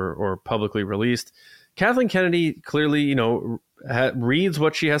broadcast or publicly released. Kathleen Kennedy clearly, reads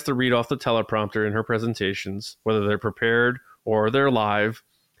what she has to read off the teleprompter in her presentations, whether they're prepared or they're live.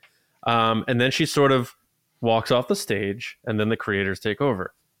 And then she sort of walks off the stage, and then the creators take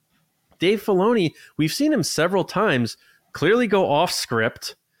over. Dave Filoni, we've seen him several times clearly go off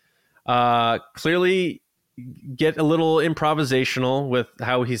script, clearly get a little improvisational with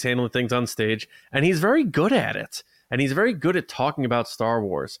how he's handling things on stage, and he's very good at it. And he's very good at talking about Star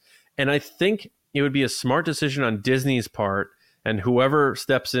Wars. And I think it would be a smart decision on Disney's part, and whoever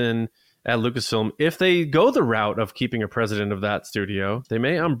steps in at Lucasfilm, if they go the route of keeping a president of that studio, they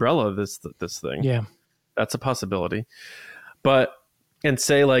may umbrella this thing. Yeah. That's a possibility. And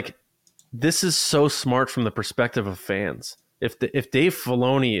say like, this is so smart from the perspective of fans. If Dave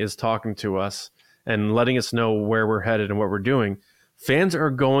Filoni is talking to us and letting us know where we're headed and what we're doing, fans are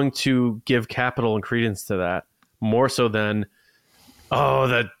going to give capital and credence to that more so than,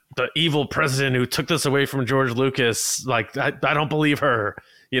 the evil president who took this away from George Lucas. Like, I don't believe her,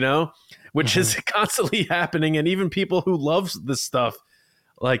 which is constantly happening. And even people who love this stuff,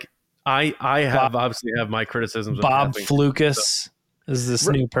 like, I obviously have my criticisms. Bob Flukas. Is this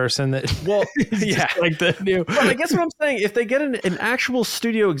new person that? Well, yeah, like the new. But I guess what I'm saying, if they get an actual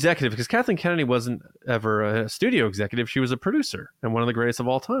studio executive, because Kathleen Kennedy wasn't ever a studio executive, she was a producer and one of the greatest of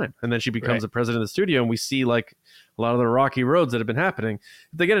all time, and then she becomes the president of the studio, and we see like a lot of the rocky roads that have been happening.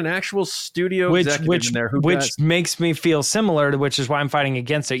 If they get an actual studio executive in there, which makes me feel similar to, which is why I'm fighting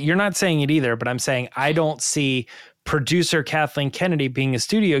against it. You're not saying it either, but I'm saying I don't see producer Kathleen Kennedy being a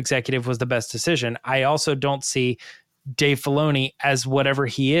studio executive was the best decision. I also don't see Dave Filoni as whatever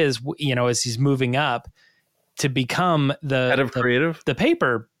he is, as he's moving up to become the head of creative, the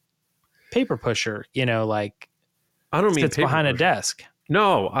paper pusher, like I don't mean sits behind a desk.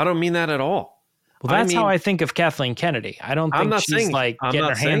 No, I don't mean that at all. Well, that's how I think of Kathleen Kennedy. I don't think she's getting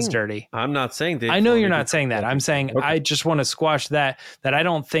her hands dirty. I'm not saying Dave. I know you're not saying that. I'm saying I just want to squash that I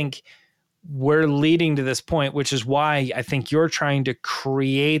don't think we're leading to this point, which is why I think you're trying to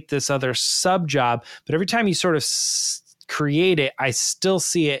create this other sub job. But every time you sort of create it, I still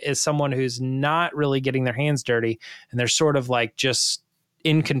see it as someone who's not really getting their hands dirty. And they're sort of like just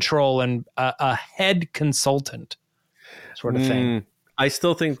in control and a head consultant sort of thing. I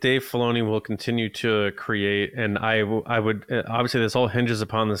still think Dave Filoni will continue to create. And I would obviously this all hinges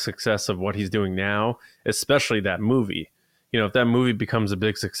upon the success of what he's doing now, especially that movie. If that movie becomes a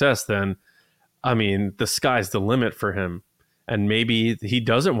big success, then I mean, the sky's the limit for him, and maybe he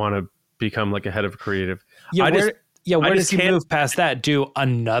doesn't want to become like a head of creative. Yeah, where does he move past that? Do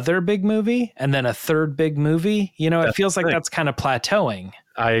another big movie and then a third big movie? It feels like that's kind of plateauing.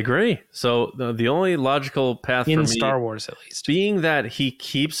 I agree. So the only logical path in for me, Star Wars, at least, being that he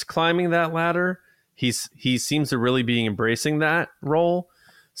keeps climbing that ladder, he seems to really be embracing that role.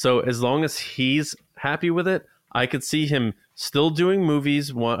 So as long as he's happy with it, I could see him still doing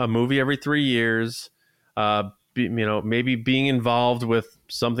movies, a movie every 3 years, maybe being involved with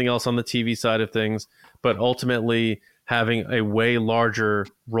something else on the TV side of things, but ultimately having a way larger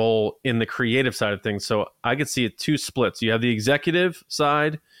role in the creative side of things. So I could see it two splits. You have the executive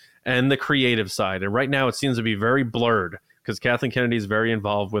side and the creative side. And right now it seems to be very blurred because Kathleen Kennedy is very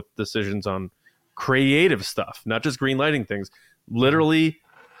involved with decisions on creative stuff, not just green lighting things. Literally,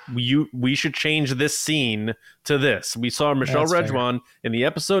 we should change this scene to this. We saw Michelle Rejwan in the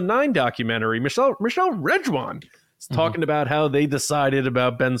episode 9 documentary. Michelle Rejwan is talking about how they decided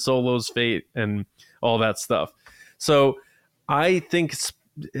about Ben Solo's fate and all that stuff. So I think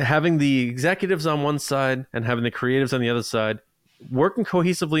having the executives on one side and having the creatives on the other side working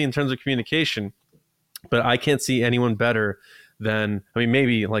cohesively in terms of communication, but I can't see anyone better than,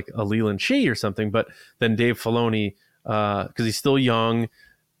 maybe like a Leland Shee or something, but than Dave Filoni, because he's still young,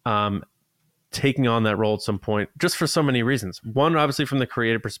 taking on that role at some point, just for so many reasons. One, obviously from the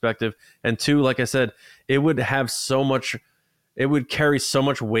creative perspective, and two, like I said, it would carry so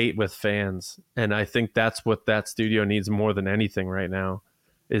much weight with fans. And I think that's what that studio needs more than anything right now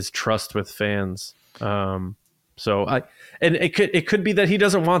is trust with fans. And it could be that he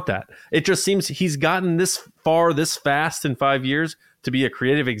doesn't want that. It just seems he's gotten this far, this fast in 5 years to be a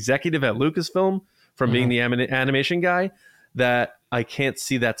creative executive at Lucasfilm from being the animation guy, that I can't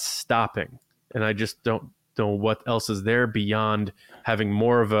see that stopping. And I just don't know what else is there beyond having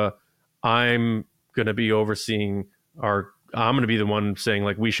more of I'm going to be overseeing I'm going to be the one saying,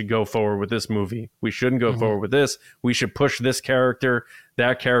 like, we should go forward with this movie. We shouldn't go forward with this. We should push this character.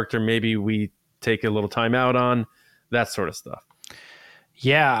 That character, maybe we take a little time out on, that sort of stuff.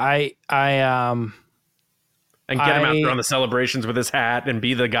 Yeah, and get him out there on the celebrations with his hat and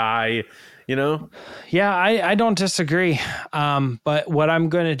be the guy, Yeah, I don't disagree. But what I'm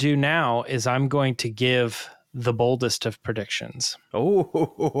going to do now is I'm going to give the boldest of predictions.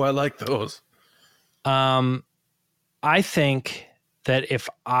 Oh, I like those. I think that if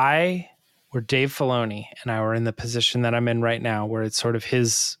I were Dave Filoni and I were in the position that I'm in right now, where it's sort of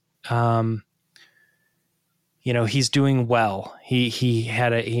his, he's doing well.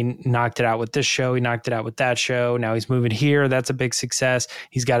 He knocked it out with this show. He knocked it out with that show. Now he's moving here. That's a big success.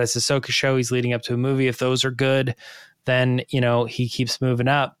 He's got his Ahsoka show. He's leading up to a movie. If those are good, then, he keeps moving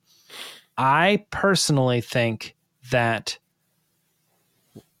up. I personally think that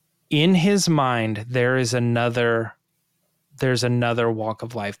in his mind, there's another walk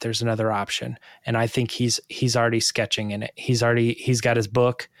of life. There's another option. And I think he's already sketching in it. He's got his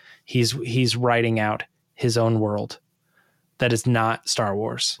book. He's writing out his own world that is not Star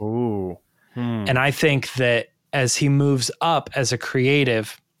Wars. Ooh. And I think that as he moves up as a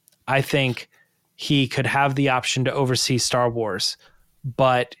creative, I think he could have the option to oversee Star Wars.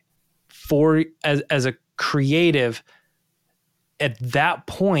 But as a creative, at that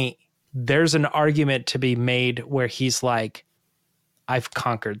point, there's an argument to be made where he's like, I've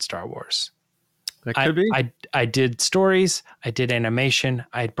conquered Star Wars. That could be. I did stories, I did animation,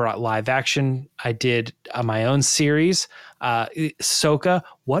 I brought live action, I did my own series, Ahsoka.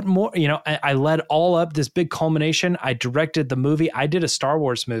 What more? You know, I led all up this big culmination. I directed the movie. I did a Star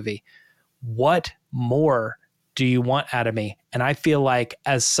Wars movie. What more do you want out of me? And I feel like,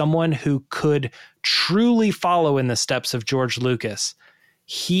 as someone who could truly follow in the steps of George Lucas,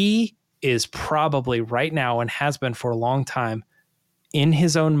 he is probably right now, and has been for a long time, in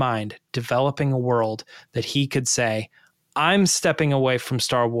his own mind, developing a world that he could say, I'm stepping away from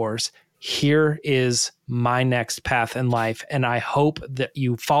Star Wars. Here is my next path in life. And I hope that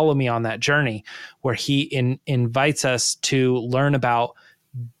you follow me on that journey, where he invites us to learn about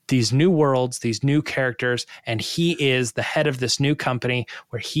these new worlds, these new characters, and he is the head of this new company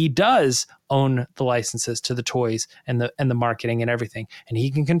where he does own the licenses to the toys and the marketing and everything. And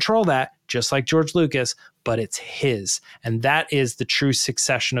he can control that just like George Lucas, but it's his. And that is the true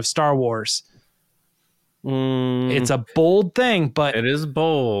succession of Star Wars. It's a bold thing, but it is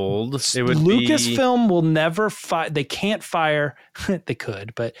bold. It would Lucasfilm will never fire. They can't fire. They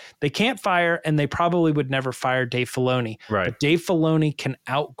could, but they can't fire, and they probably would never fire Dave Filoni. Right. But Dave Filoni can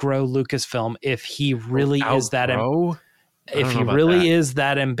outgrow Lucasfilm if he really is that. If he really is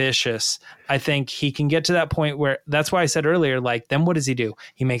that ambitious, I think he can get to that point where, that's why I said earlier, like, then what does he do?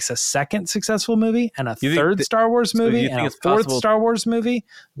 He makes a second successful movie and a third Star Wars movie and a fourth Star Wars movie.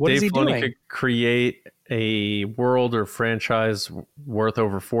 What is he doing? Dave Filoni could create a world or franchise worth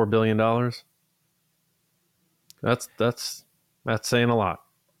over $4 billion. That's saying a lot.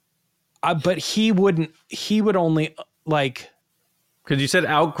 But he wouldn't. He would only, like, because you said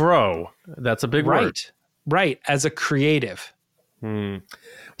outgrow. That's a big word. Right, as a creative. I'm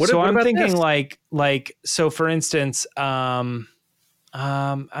thinking this? like so, for instance, I'm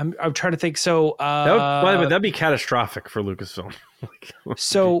trying to think. So by the way, that'd be catastrophic for Lucasfilm.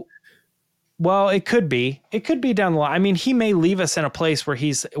 So, well, it could be down the line. I mean, he may leave us in a place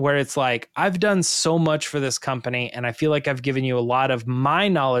where it's like, I've done so much for this company, and I feel like I've given you a lot of my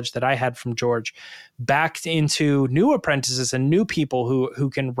knowledge that I had from George back into new apprentices and new people who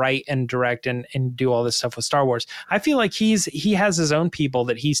can write and direct and do all this stuff with Star Wars. I feel like he has his own people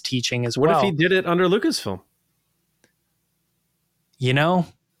that he's teaching as well. What if he did it under Lucasfilm? You know,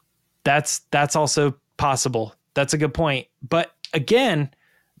 that's also possible. That's a good point. But again,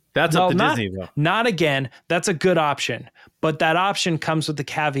 that's up to Disney, though. Not again. That's a good option. But that option comes with the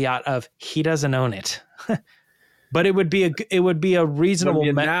caveat of he doesn't own it. But it would be a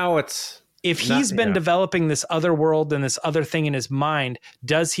reasonable. Now it's. If he's been developing this other world and this other thing in his mind,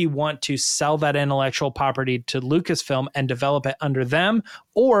 does he want to sell that intellectual property to Lucasfilm and develop it under them?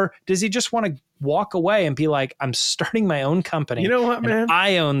 Or does he just want to walk away and be like, I'm starting my own company? You know what, man?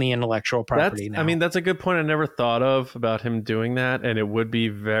 I own the intellectual property now. I mean, that's a good point. I never thought of about him doing that. And it would be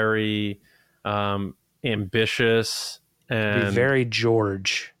very ambitious and very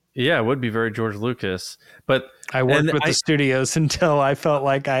George. Yeah, it would be very George Lucas. But I worked with the studios until I felt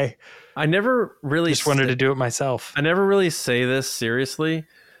like I never really just wanted to do it myself. I never really say this seriously,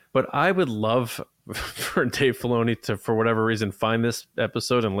 but I would love for Dave Filoni to, for whatever reason, find this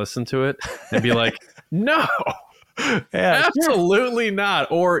episode and listen to it and be like, no, absolutely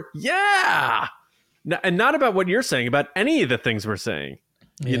not. Or, yeah. And not about what you're saying, about any of the things we're saying,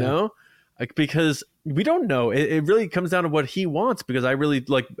 you know, like, because we don't know. It really comes down to what he wants, because I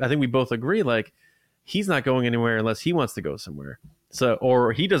think we both agree, like, he's not going anywhere unless he wants to go somewhere. So,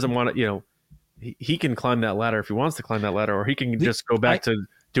 or he doesn't want to, you know, he can climb that ladder if he wants to climb that ladder, or he can just go back to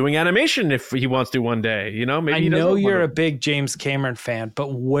doing animation if he wants to one day, you know. Maybe I know you're a big James Cameron fan,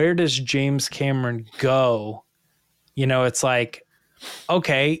 but where does James Cameron go? You know, it's like,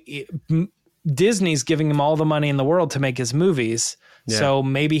 okay, Disney's giving him all the money in the world to make his movies, so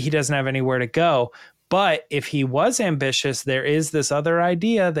maybe he doesn't have anywhere to go. But if he was ambitious, there is this other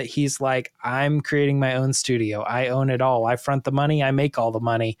idea that he's like, I'm creating my own studio. I own it all. I front the money. I make all the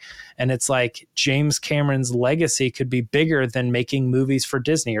money. And it's like James Cameron's legacy could be bigger than making movies for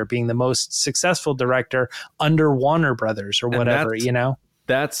Disney or being the most successful director under Warner Brothers or whatever, you know?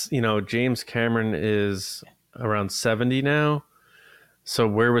 That's, you know, James Cameron is around 70 now. So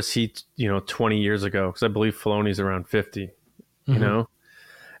where was he, 20 years ago? Because I believe Filoni's around 50, you know?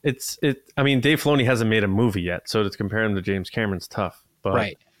 I mean, Dave Filoni hasn't made a movie yet, so to compare him to James Cameron's tough. But,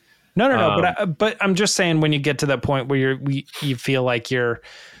 right. No. But I'm just saying, when you get to that point where you feel like you're,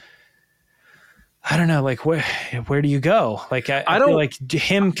 I don't know, like where do you go? Like I feel like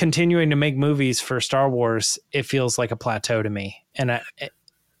him continuing to make movies for Star Wars, it feels like a plateau to me. And that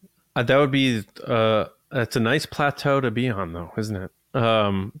would be it's a nice plateau to be on, though, isn't it?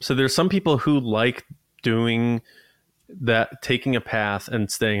 So there's some people who like doing that, taking a path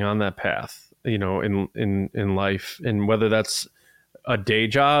and staying on that path. in life, and whether that's a day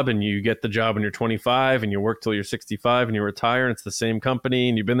job and you get the job when you're 25 and you work till you're 65 and you retire and it's the same company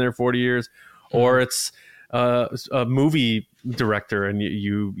and you've been there 40 years, or it's a movie director and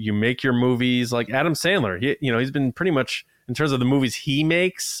you make your movies like Adam Sandler. He's been pretty much, in terms of the movies he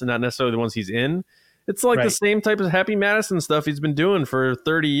makes, not necessarily the ones he's in, it's like the same type of Happy Madison stuff he's been doing for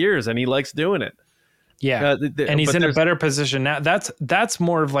 30 years and he likes doing it. Yeah. And he's in a better position now. That's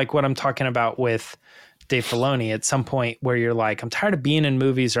more of like what I'm talking about with Dave Filoni at some point, where you're like, I'm tired of being in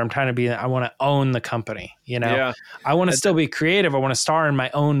movies, or I want to own the company. I want to still be creative. I want to star in my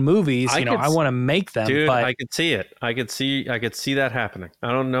own movies. I want to make them. Dude, but I could see it. I could see that happening.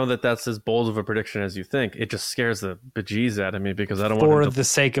 I don't know that that's as bold of a prediction as you think. It just scares the bejesus out of me because I don't want him for the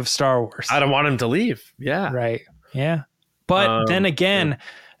sake of Star Wars. I don't want him to leave. Yeah. Right. Yeah. But then again,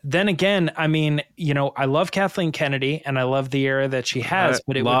 I mean, I love Kathleen Kennedy and I love the era that she has,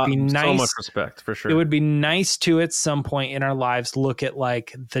 but it would be nice. So much respect, for sure. It would be nice to, at some point in our lives, look at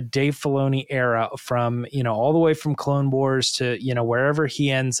like the Dave Filoni era from, all the way from Clone Wars to, wherever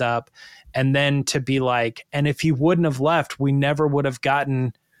he ends up. And then to be like, and if he wouldn't have left, we never would have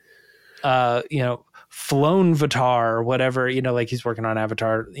gotten, flown Vatar or whatever, like he's working on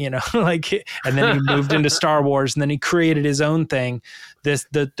Avatar, like, and then he moved into Star Wars and then he created his own thing.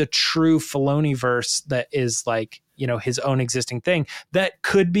 The true Filoni verse that is like, his own existing thing that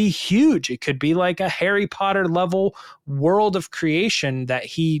could be huge. It could be like a Harry Potter level world of creation that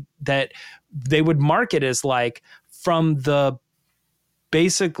they would market as like from the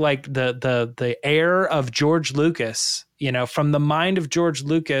basic, like the heir of George Lucas, from the mind of George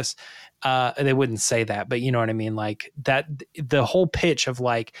Lucas. They wouldn't say that, but you know what I mean? Like that, the whole pitch of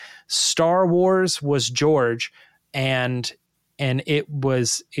like Star Wars was George and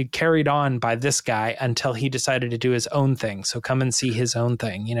it carried on by this guy until he decided to do his own thing. So come and see his own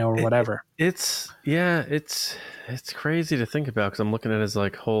thing, or whatever. It's crazy to think about because I'm looking at his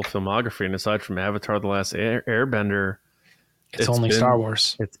like whole filmography, and aside from Avatar: The Last Airbender, it's only been Star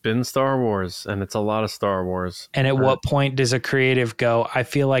Wars. It's been Star Wars, and it's a lot of Star Wars. And at what point does a creative go, I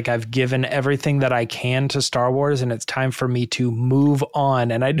feel like I've given everything that I can to Star Wars, and it's time for me to move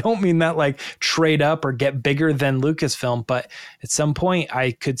on? And I don't mean that like trade up or get bigger than Lucasfilm, but at some point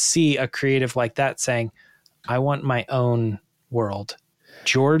I could see a creative like that saying, I want my own world.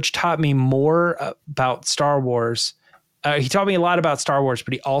 George taught me more about Star Wars. He taught me a lot about Star Wars,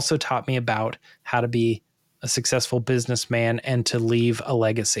 but he also taught me about how to be a successful businessman and to leave a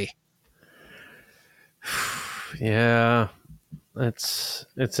legacy. Yeah, it's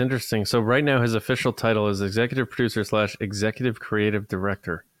interesting. So right now his official title is executive producer / executive creative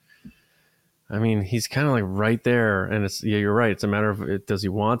director. I mean, he's kind of like right there, and you're right. It's a matter of does he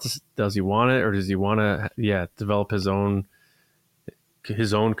want it, or does he want to develop his own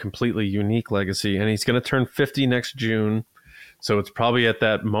completely unique legacy? And he's going to turn 50 next June. So it's probably at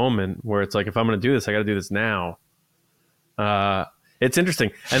that moment where it's like, if I'm going to do this, I got to do this now. It's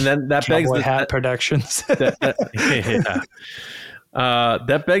interesting. And then that begs Productions.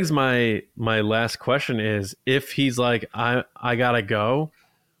 that begs my last question is, if he's like, I got to go,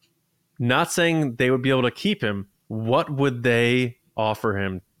 not saying they would be able to keep him, what would they offer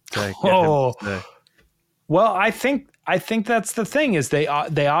him to get him to stay? Well, I think that's the thing is they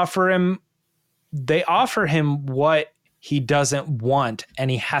offer him what he doesn't want,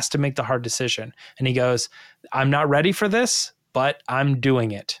 and he has to make the hard decision. And he goes, I'm not ready for this, but I'm doing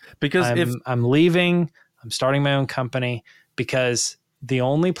it. Because I'm leaving, I'm starting my own company, because the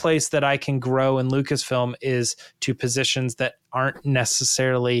only place that I can grow in Lucasfilm is to positions that aren't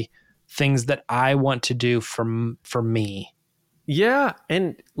necessarily things that I want to do for me. Yeah.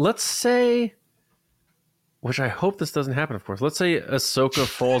 And let's say, which I hope this doesn't happen, of course, let's say Ahsoka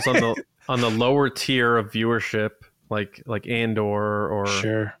falls on the lower tier of viewership, like Andor or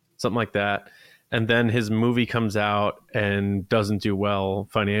something like that, and then his movie comes out and doesn't do well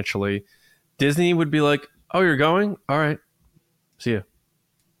financially, Disney would be like, oh, you're going? All right. See you.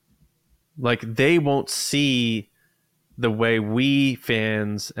 Like, they won't see the way we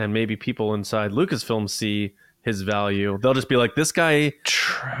fans and maybe people inside Lucasfilm see his value. They'll just be like, this guy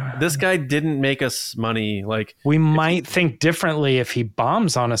didn't make us money. Like, we might think differently if he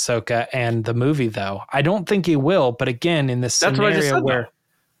bombs on Ahsoka and the movie, though. I don't think he will. But again, in this scenario where,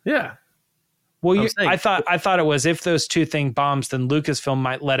 yeah, well, I thought it was if those two things bombs, then Lucasfilm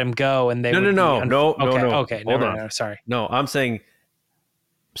might let him go, and they no. Okay, Hold on. No, sorry. No, I'm saying,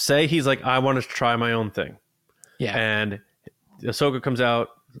 say he's like, I want to try my own thing. Yeah, and Ahsoka comes out,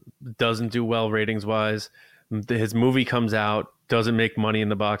 doesn't do well ratings wise. His movie comes out, doesn't make money in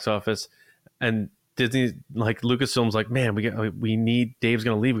the box office, and Disney, like Lucasfilm's like, man, we need Dave's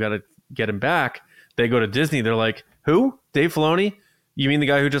gonna leave. We got to get him back. They go to Disney. They're like, who? Dave Filoni? You mean the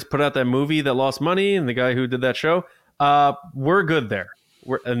guy who just put out that movie that lost money and the guy who did that show? We're good there.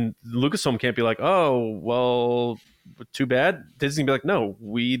 And Lucasfilm can't be like, oh, well, too bad. Disney be like, no,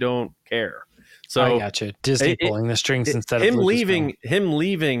 we don't care. So I gotcha. Disney pulling the strings instead of him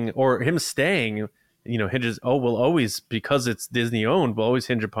leaving or him staying, hinges. Oh, will always, because it's Disney owned, will always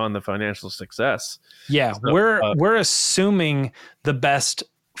hinge upon the financial success. Yeah, so, we're assuming the best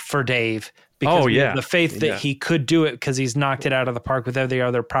for Dave because we have the faith that he could do it because he's knocked it out of the park with every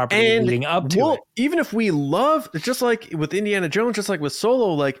other property leading up to it. Even if we love, just like with Indiana Jones, just like with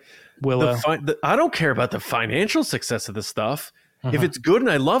Solo, like Willow, I don't care about the financial success of the stuff. If it's good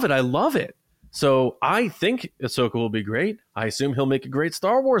and I love it, I love it. So I think Ahsoka will be great. I assume he'll make a great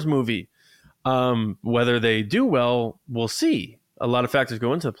Star Wars movie. Whether they do well, we'll see. A lot of factors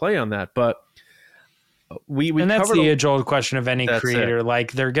go into play on that, but and that's the age-old question of any creator.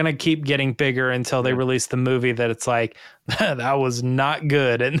 Like, they're gonna keep getting bigger until they release the movie that it's like that was not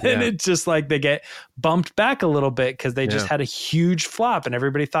good, and then it's just like they get bumped back a little bit because they just had a huge flop, and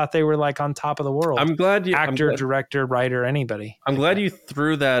everybody thought they were like on top of the world. I'm glad director, writer, anybody. I'm glad you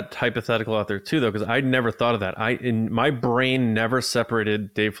threw that hypothetical out there too, though, because I never thought of that. In my brain never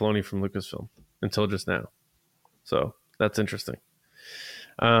separated Dave Filoni from Lucasfilm until just now. So that's interesting.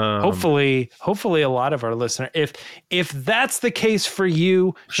 Hopefully a lot of our listeners, if that's the case for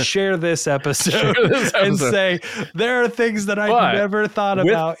you, share this episode and say there are things that I never thought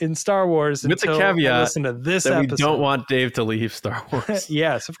about in Star Wars with until the caveat I listen to this that episode. We don't want Dave to leave Star Wars.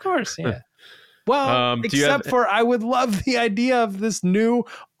 Yes, of course. Yeah. Well, except for I would love the idea of this new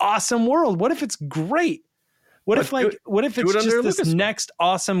awesome world. What if it's great? What if it's just this next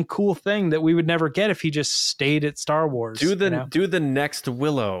awesome, cool thing that we would never get if he just stayed at Star Wars? Do the next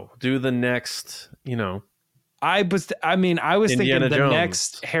Willow. Do the next, I was thinking Indiana the Jones.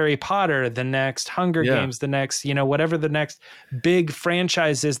 next Harry Potter, the next Hunger Games, the next, whatever the next big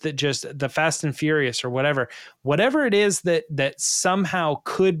franchise is that just the Fast and Furious or whatever it is that somehow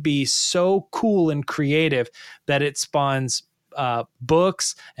could be so cool and creative that it spawns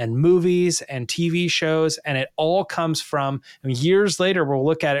books and movies and TV shows, and it all comes from, years later we'll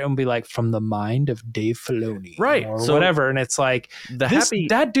look at it and be like, from the mind of Dave Filoni, right? Or whatever, and it's like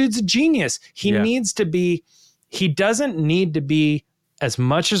that dude's a genius. He doesn't need to be, as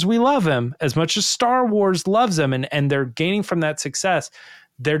much as we love him, as much as Star Wars loves him, and they're gaining from that success.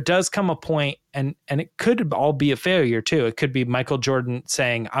 There does come a point, and it could all be a failure too. It could be Michael Jordan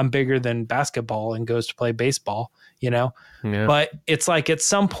saying, I'm bigger than basketball, and goes to play baseball, But it's like at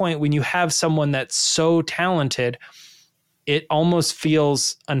some point when you have someone that's so talented, it almost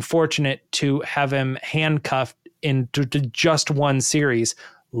feels unfortunate to have him handcuffed into just one series.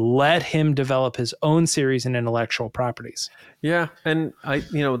 Let him develop his own series and intellectual properties. Yeah. And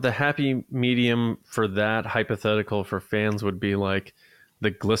the happy medium for that hypothetical for fans would be like the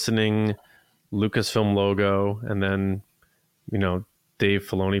glistening Lucasfilm logo, and then, Dave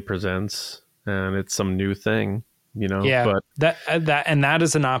Filoni presents, and it's some new thing, but that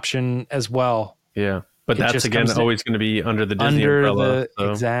is an option as well. Yeah. But that's again always going to be under the Disney umbrella.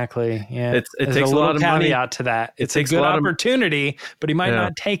 Exactly. Yeah. It takes a lot of caveat money to that. It's a good opportunity, but he might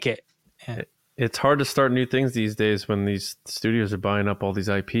not take it. Yeah. It's hard to start new things these days when these studios are buying up all these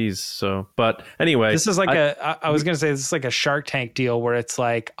IPs. So, but anyway, this is like I was going to say, this is like a Shark Tank deal where it's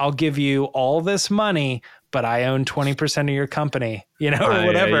like, I'll give you all this money, but I own 20% of your company, or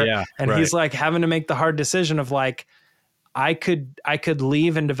whatever. He's like having to make the hard decision of like, I could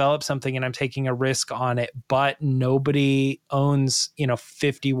leave and develop something and I'm taking a risk on it, but nobody owns,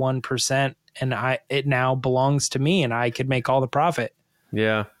 51%, and it now belongs to me and I could make all the profit.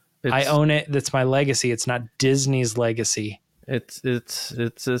 Yeah. I own it. That's my legacy. It's not Disney's legacy. It's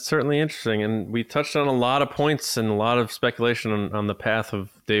certainly interesting. And we touched on a lot of points and a lot of speculation on the path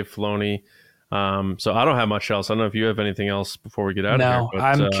of Dave Filoni. So I don't have much else. I don't know if you have anything else before we get out of here. No,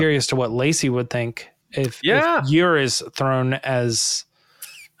 I'm curious to what Lacey would think. If you're as thrown as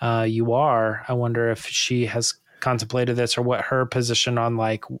you are, I wonder if she has contemplated this or what her position on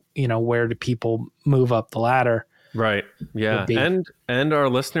where do people move up the ladder. Right. Yeah. And our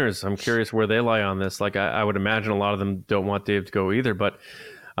listeners, I'm curious where they lie on this. Like I would imagine a lot of them don't want Dave to go either, but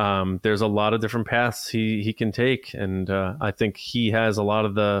there's a lot of different paths he can take. And I think he has a lot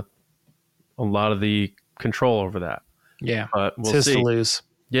of the control over that. Yeah. But we'll it's his see. to lose.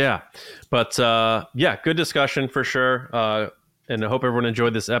 Yeah. But good discussion for sure. And I hope everyone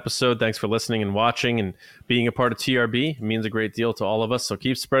enjoyed this episode. Thanks for listening and watching and being a part of TRB. It means a great deal to all of us. So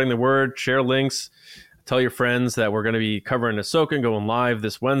keep spreading the word, share links, tell your friends that we're going to be covering Ahsoka and going live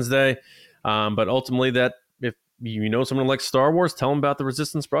this Wednesday. But ultimately, that you know someone who likes Star Wars, tell them about the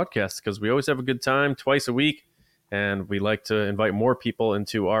Resistance broadcast, because we always have a good time twice a week, and we like to invite more people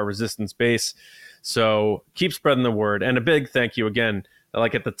into our Resistance base. So keep spreading the word. And a big thank you again,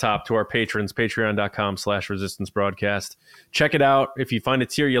 like at the top, to our patrons, patreon.com/resistance broadcast. Check it out. If you find a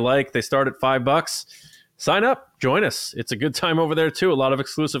tier you like, they start at $5. Sign up, join us. It's a good time over there too. A lot of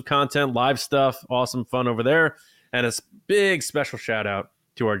exclusive content, live stuff, awesome fun over there. And a big special shout out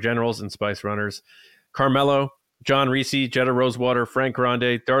to our generals and spice runners: Carmelo, John Reese, Jetta Rosewater, Frank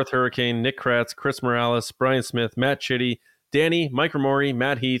Grande, Darth Hurricane, Nick Kratz, Chris Morales, Brian Smith, Matt Chitty, Danny, Mike Ramori,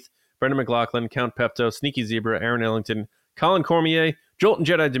 Matt Heath, Brendan McLaughlin, Count Pepto, Sneaky Zebra, Aaron Ellington, Colin Cormier, Jolton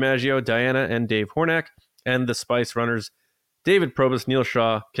Jedi DiMaggio, Diana and Dave Hornack, and the Spice Runners: David Probus, Neil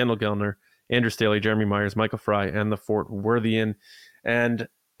Shaw, Kendall Gellner, Andrew Staley, Jeremy Myers, Michael Fry, and the Fort Worthian. And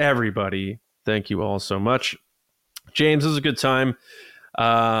everybody, thank you all so much. James, this is a good time.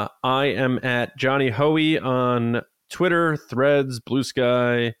 I am at Johnny Hoey on Twitter, Threads, Blue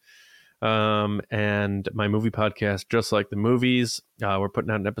Sky, and my movie podcast, Just Like the Movies. We're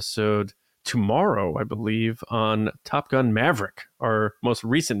putting out an episode tomorrow, I believe, on Top Gun Maverick, our most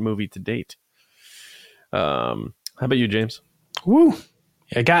recent movie to date. How about you, James? Woo!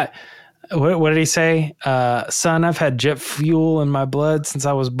 I got. What did he say? Son, I've had jet fuel in my blood since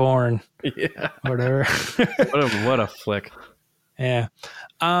I was born. Yeah. Whatever. What a flick. Yeah.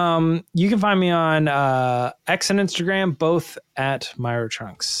 You can find me on X and Instagram, both at Myra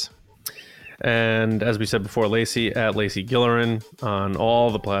Trunks. And as we said before, Lacey at Lacey Gillerin on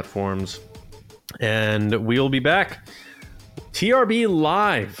all the platforms. And we'll be back. TRB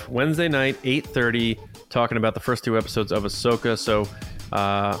live Wednesday night, 8:30, talking about the first 2 episodes of Ahsoka. So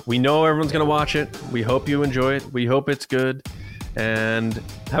we know everyone's going to watch it. We hope you enjoy it. We hope it's good. And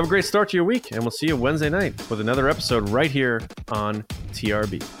have a great start to your week. And we'll see you Wednesday night with another episode right here on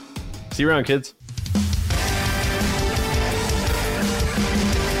TRB. See you around, kids.